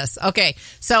love this. Okay,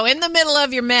 so in the middle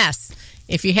of your mess,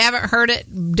 if you haven't heard it,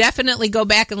 definitely go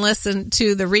back and listen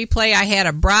to the replay. I had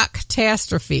a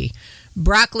Broc-Tastrify,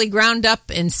 broccoli ground up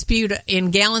and spewed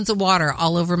in gallons of water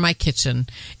all over my kitchen.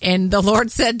 And the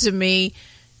Lord said to me,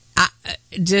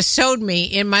 just showed me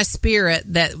in my spirit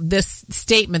that this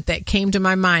statement that came to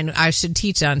my mind I should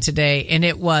teach on today, and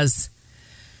it was,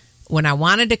 when I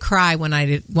wanted to cry, when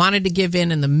I wanted to give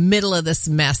in the middle of this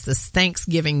mess, this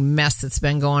Thanksgiving mess that's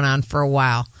been going on for a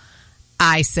while,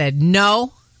 I said,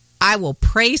 no, I will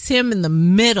praise him in the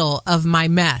middle of my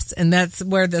mess. And that's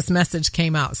where this message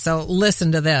came out. So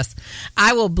listen to this.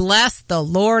 I will bless the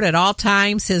Lord at all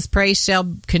times. His praise shall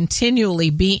continually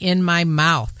be in my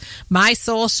mouth. My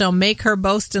soul shall make her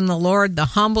boast in the Lord. The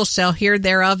humble shall hear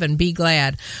thereof and be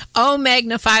glad. Oh,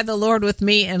 magnify the Lord with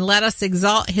me, and let us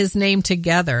exalt his name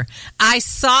together. I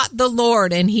sought the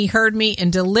Lord, and he heard me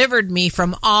and delivered me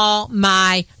from all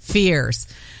my fears.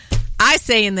 I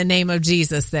say in the name of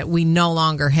Jesus that we no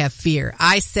longer have fear.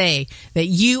 I say that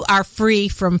you are free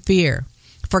from fear.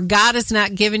 For God has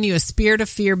not given you a spirit of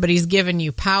fear, but he's given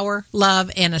you power,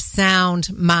 love, and a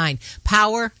sound mind.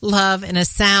 Power, love, and a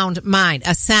sound mind.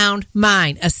 A sound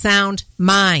mind. A sound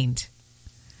mind.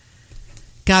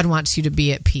 God wants you to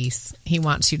be at peace. He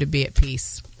wants you to be at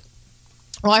peace.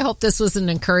 Well, I hope this was an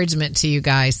encouragement to you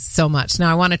guys so much.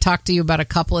 Now, I want to talk to you about a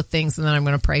couple of things, and then I'm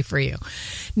going to pray for you.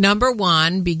 Number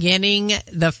one, beginning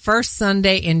the first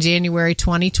Sunday in January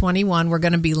 2021, we're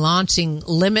going to be launching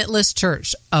Limitless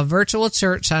Church, a virtual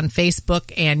church on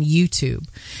Facebook and YouTube.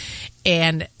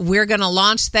 And we're going to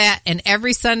launch that, and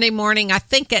every Sunday morning, I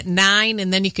think at 9,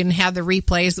 and then you can have the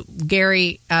replays.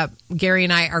 Gary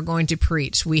and I are going to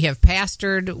preach. We have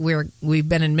pastored. We've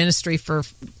been in ministry for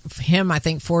him, I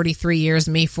think, 43 years,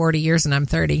 me 40 years, and I'm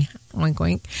 30. Wink,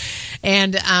 wink.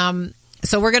 And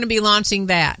so we're going to be launching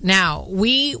that. Now,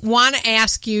 we want to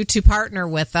ask you to partner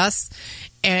with us.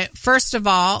 First of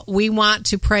all, we want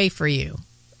to pray for you.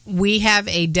 We have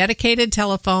a dedicated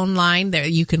telephone line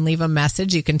that you can leave a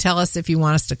message. You can tell us if you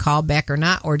want us to call back or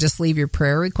not, or just leave your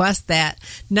prayer request. That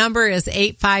number is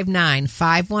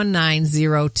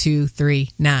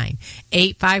 859-519-0239.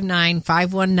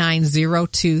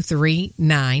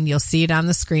 859-519-0239. You'll see it on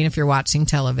the screen if you're watching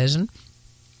television.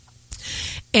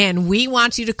 And we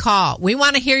want you to call. We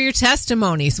want to hear your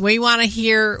testimonies. We want to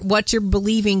hear what you're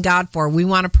believing God for. We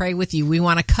want to pray with you. We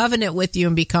want to covenant with you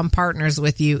and become partners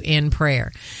with you in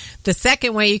prayer. The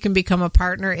second way you can become a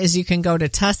partner is you can go to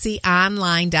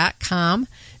tusseyonline.com.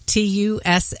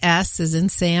 TUSS as in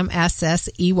Sam,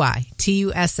 SSEY,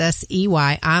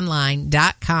 TUSSEY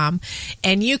online.com.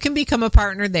 And you can become a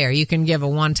partner there. You can give a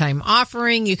one-time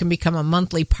offering. You can become a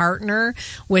monthly partner,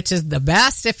 which is the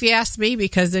best if you ask me,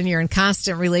 because then you're in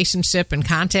constant relationship and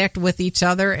contact with each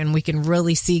other, and we can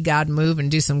really see God move and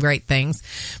do some great things.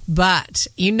 But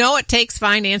you know it takes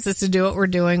finances to do what we're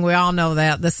doing. We all know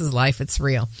that. This is life. It's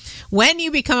real. When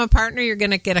you become a partner, you're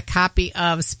going to get a copy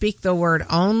of Speak the Word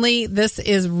Only. This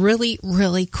is really,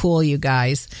 really cool, you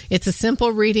guys. It's a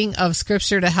simple reading of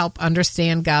Scripture to help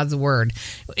understand God's Word.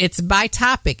 It's by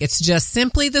topic. It's just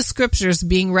simply the Scriptures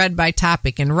being read by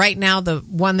topic. And right now, the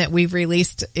one that we've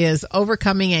released is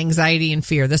Overcoming Anxiety and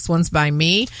Fear. This one's by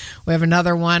me. We have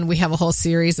another one. We have a whole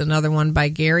series, another one by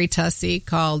Julie Tussey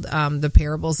called The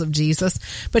Parables of Jesus.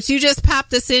 But you just pop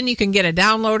this in. You can get a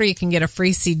downloader. You can get a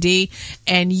free CD.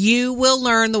 And you will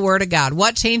learn the Word of God.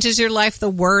 What changes your life? The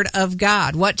Word of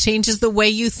God. What changes the way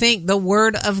you think? The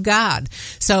Word of God.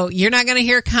 So you're not going to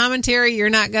hear commentary. You're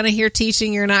not going to hear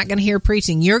teaching. You're not going to hear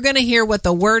preaching. You're going to hear what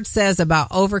the Word says about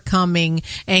overcoming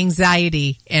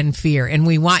anxiety and fear. And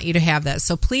we want you to have that.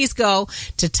 So please go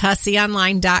to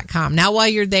tusseyonline.com. Now, while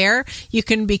you're there, you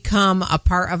can become a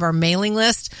part of our mailing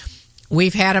list.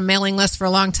 We've had a mailing list for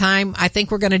a long time. I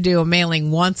think we're going to do a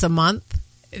mailing once a month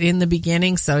in the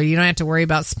beginning, so you don't have to worry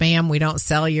about spam. We don't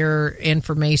sell your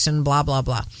information, blah, blah,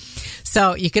 blah.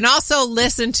 So you can also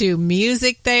listen to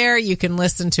music there. You can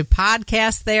listen to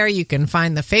podcasts there. You can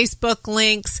find the Facebook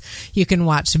links. You can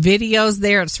watch videos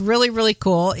there. It's really, really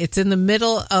cool. It's in the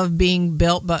middle of being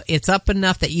built, but it's up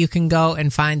enough that you can go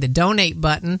and find the donate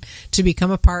button to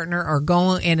become a partner, or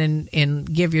go in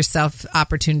and give yourself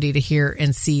opportunity to hear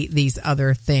and see these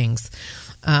other things.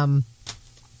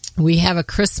 We have a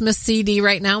Christmas CD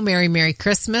right now, Merry, Merry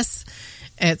Christmas.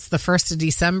 It's the 1st of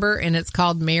December, and it's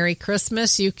called Merry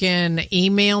Christmas. You can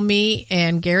email me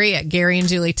and Gary at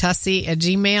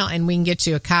GaryandJulieTussey@gmail, and we can get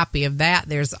you a copy of that.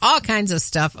 There's all kinds of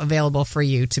stuff available for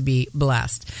you to be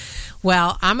blessed.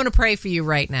 Well, I'm going to pray for you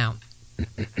right now.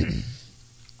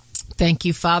 Thank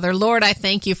you, Father. Lord, I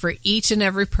thank you for each and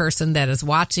every person that is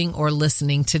watching or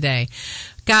listening today.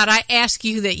 God, I ask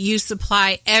you that you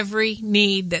supply every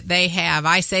need that they have.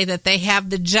 I say that they have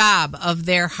the job of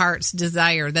their heart's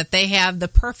desire, that they have the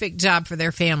perfect job for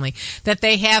their family, that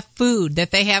they have food, that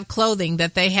they have clothing,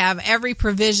 that they have every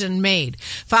provision made.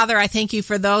 Father, I thank you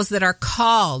for those that are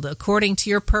called according to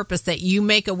your purpose, that you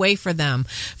make a way for them.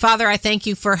 Father, I thank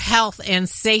you for health and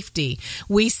safety.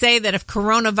 We say that if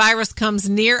coronavirus comes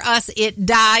near us, it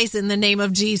dies in the name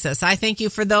of Jesus. I thank you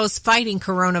for those fighting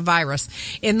coronavirus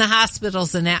in the hospitals,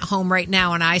 girls in that home right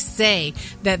now, and I say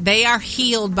that they are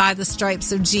healed by the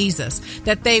stripes of Jesus,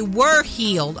 that they were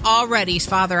healed already.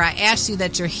 Father, I ask you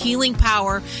that your healing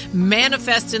power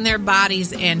manifest in their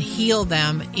bodies and heal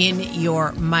them in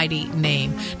your mighty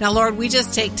name. Now, Lord, we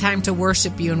just take time to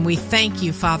worship you, and we thank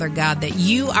you, Father God, that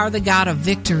you are the God of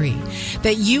victory,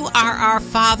 that you are our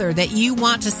Father, that you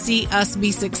want to see us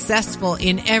be successful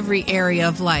in every area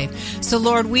of life. So,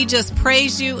 Lord, we just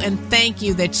praise you and thank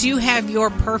you that you have your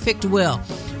perfect will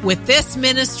with this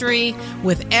ministry,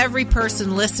 with every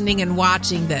person listening and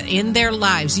watching, that in their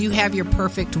lives you have your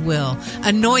perfect will.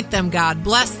 Anoint them, God.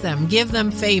 Bless them. Give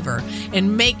them favor.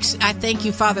 And I thank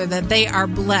you, Father, that they are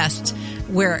blessed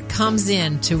where it comes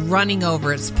in to running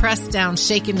over. It's pressed down,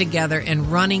 shaken together,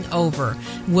 and running over.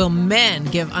 Will men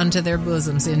give unto their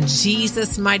bosoms? In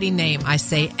Jesus' mighty name, I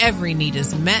say every need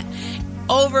is met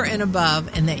over and above,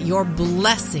 and that your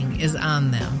blessing is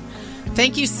on them.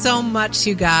 Thank you so much,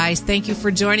 you guys. Thank you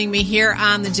for joining me here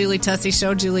on the Julie Tussey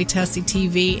Show, Julie Tussey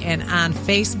TV, and on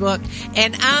Facebook,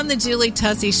 and on the Julie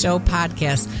Tussey Show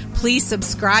podcast. Please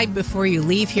subscribe before you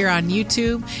leave here on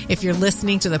YouTube. If you're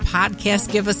listening to the podcast,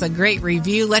 give us a great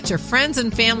review. Let your friends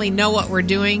and family know what we're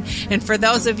doing. And for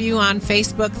those of you on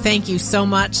Facebook, thank you so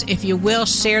much. If you will,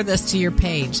 share this to your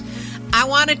page. I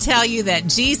want to tell you that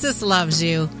Jesus loves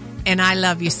you, and I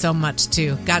love you so much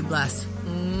too. God bless.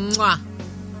 Mwah.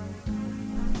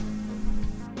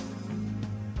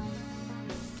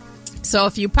 So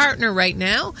if you partner right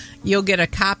now, you'll get a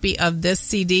copy of this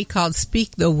CD called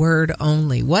Speak the Word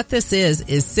Only. What this is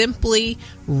simply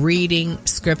reading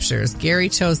scriptures. Gary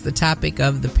chose the topic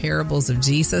of the parables of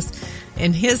Jesus,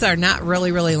 and his are not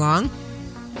really, really long.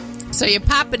 So you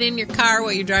pop it in your car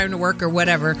while you're driving to work or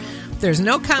whatever. There's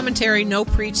no commentary, no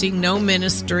preaching, no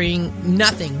ministering,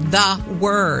 nothing. The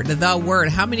Word.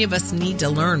 How many of us need to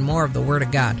learn more of the Word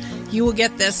of God? You will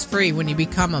get this free when you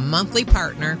become a monthly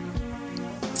partner.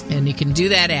 And you can do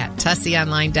that at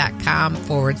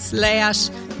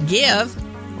tusseyonline.com/give,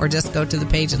 or just go to the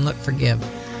page and look for give.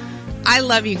 I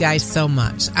love you guys so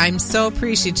much. I'm so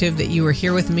appreciative that you were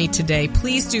here with me today.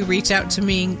 Please do reach out to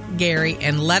me, Gary,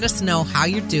 and let us know how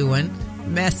you're doing.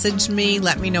 Message me.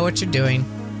 Let me know what you're doing.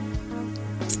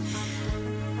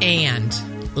 And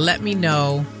let me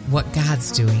know what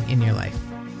God's doing in your life.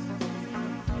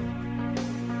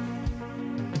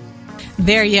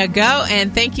 There you go,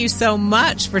 and thank you so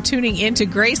much for tuning into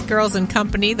Grace Girls and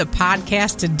Company, the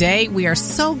podcast today. We are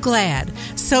so glad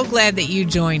that you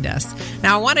joined us.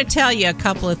 Now, I want to tell you a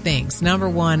couple of things. Number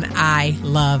one, I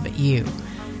love you.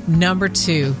 Number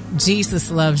two, Jesus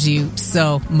loves you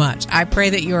so much. I pray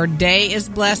that your day is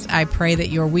blessed. I pray that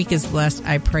your week is blessed.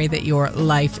 I pray that your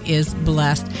life is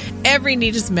blessed. Every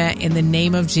need is met in the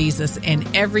name of Jesus, and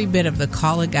every bit of the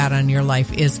call of God on your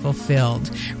life is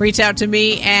fulfilled. Reach out to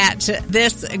me at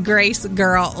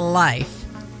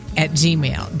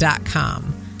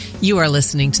thisgracegirllife@gmail.com. You are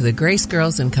listening to the Grace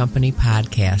Girls and Company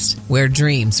podcast, where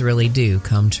dreams really do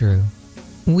come true.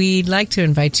 We'd like to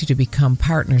invite you to become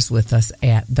partners with us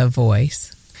at The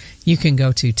Voice. You can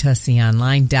go to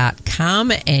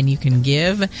tusseyonline.com and you can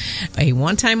give a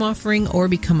one-time offering or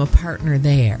become a partner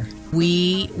there.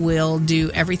 We will do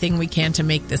everything we can to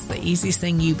make this the easiest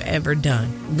thing you've ever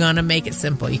done. We're going to make it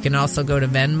simple. You can also go to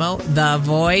Venmo,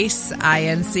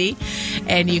 thevoiceinc,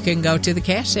 and you can go to the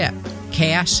Cash App.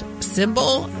 Cash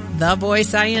symbol,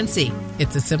 thevoiceinc.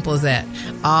 It's as simple as that.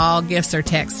 All gifts are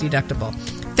tax deductible.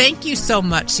 Thank you so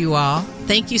much, you all.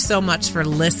 Thank you so much for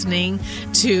listening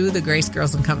to the Grace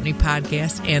Girls and Company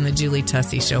podcast and the Julie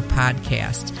Tussey Show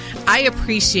podcast. I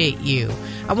appreciate you.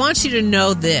 I want you to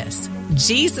know this.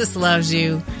 Jesus loves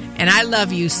you, and I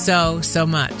love you so, so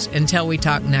much. Until we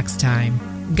talk next time,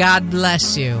 God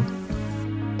bless you.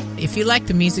 If you like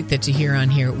the music that you hear on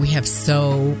here, we have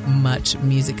so much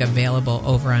music available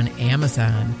over on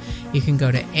Amazon. You can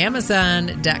go to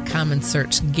Amazon.com and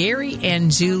search Gary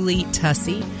and Julie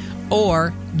Tussey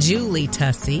or Julie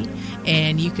Tussey,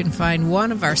 and you can find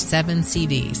one of our 7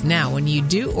 CDs. Now, when you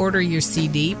do order your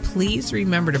CD, please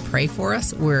remember to pray for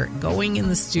us. We're going in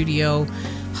the studio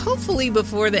hopefully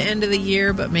before the end of the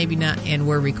year, but maybe not, and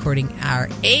we're recording our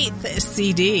 8th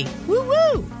CD.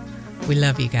 Woo-woo! We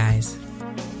love you guys.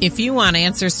 If you want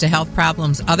answers to health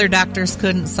problems other doctors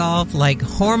couldn't solve, like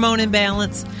hormone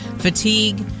imbalance,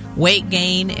 fatigue, weight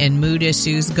gain, and mood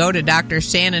issues, go to Dr.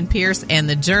 Shannon Pierce and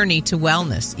the Journey to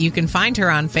Wellness. You can find her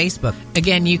on Facebook.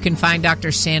 Again, you can find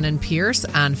Dr. Shannon Pierce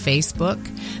on Facebook.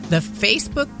 The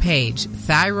Facebook page,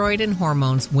 Thyroid and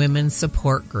Hormones Women's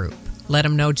Support Group. Let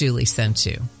them know Julie sent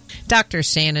you. Dr.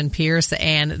 Shannon Pierce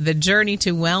and The Journey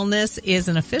to Wellness is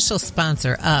an official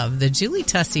sponsor of The Julie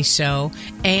Tussey Show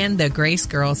and the Grace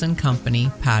Girls and Company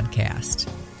podcast.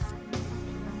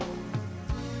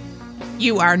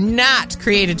 You are not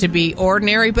created to be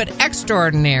ordinary, but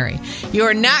extraordinary. You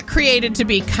are not created to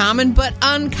be common, but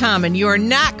uncommon. You are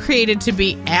not created to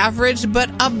be average,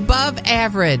 but above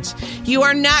average. You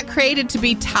are not created to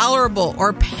be tolerable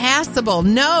or passable.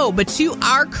 No, but you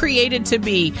are created to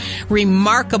be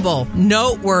remarkable,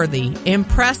 noteworthy,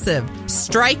 impressive,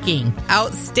 striking,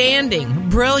 outstanding,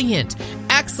 brilliant,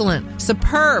 excellent,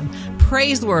 superb,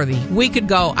 praiseworthy. We could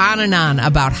go on and on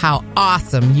about how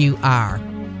awesome you are.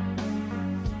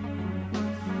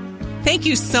 Thank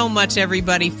you so much,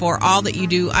 everybody, for all that you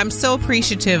do. I'm so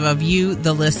appreciative of you,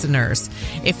 the listeners.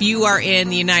 If you are in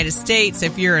the United States,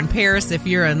 if you're in Paris, if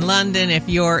you're in London, if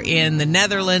you're in the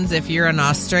Netherlands, if you're in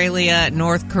Australia,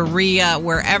 North Korea,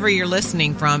 wherever you're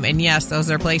listening from, and yes, those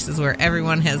are places where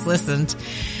everyone has listened,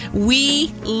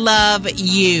 we love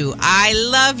you. I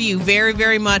love you very,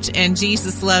 very much, and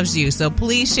Jesus loves you. So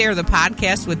please share the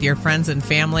podcast with your friends and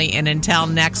family. And until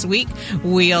next week,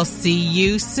 we'll see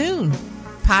you soon.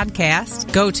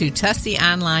 Podcast, go to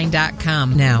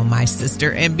tusseyonline.com now, my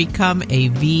sister, and become a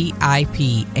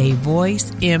VIP, a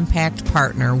Voice Impact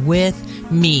Partner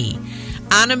with me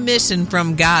on a mission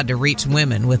from God to reach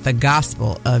women with the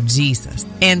gospel of Jesus.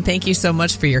 And thank you so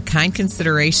much for your kind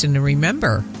consideration. And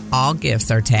remember, all gifts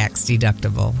are tax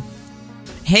deductible.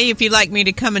 Hey, if you'd like me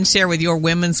to come and share with your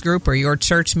women's group or your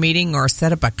church meeting or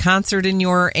set up a concert in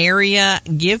your area,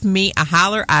 give me a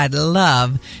holler. I'd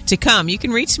love to come. You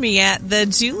can reach me at the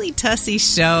Julie Tussey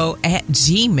Show at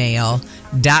gmail.com.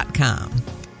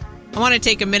 I want to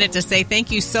take a minute to say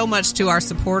thank you so much to our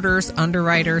supporters,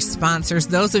 underwriters, sponsors,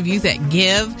 those of you that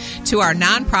give to our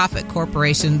nonprofit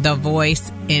corporation, The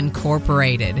Voice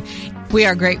Incorporated. We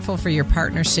are grateful for your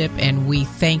partnership, and we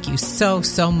thank you so,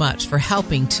 so much for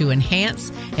helping to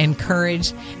enhance,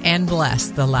 encourage, and bless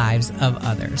the lives of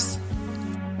others.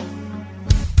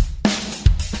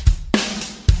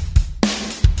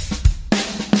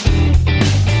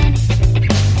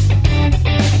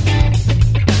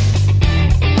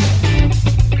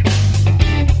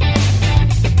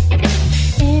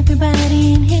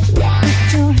 Everybody in here,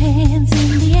 put your hands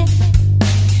in the air.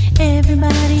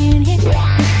 Everybody in here,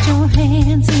 put your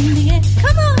hands in the air.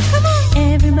 Come on, come on.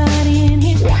 Everybody in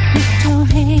here, put your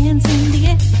hands in the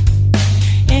air.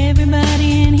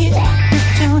 Everybody in here,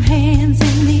 put your hands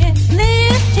in the air.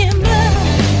 Lift him up,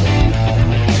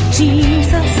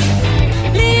 Jesus.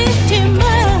 Lift him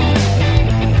up,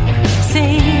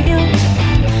 Savior.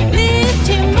 Lift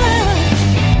him up,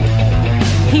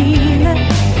 Healer.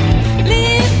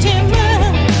 Lift him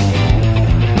up,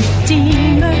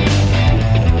 Redeemer.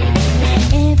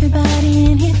 Everybody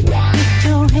in here, put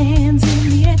your hands in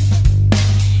the air.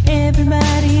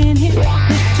 Everybody in here,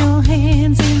 put your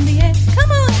hands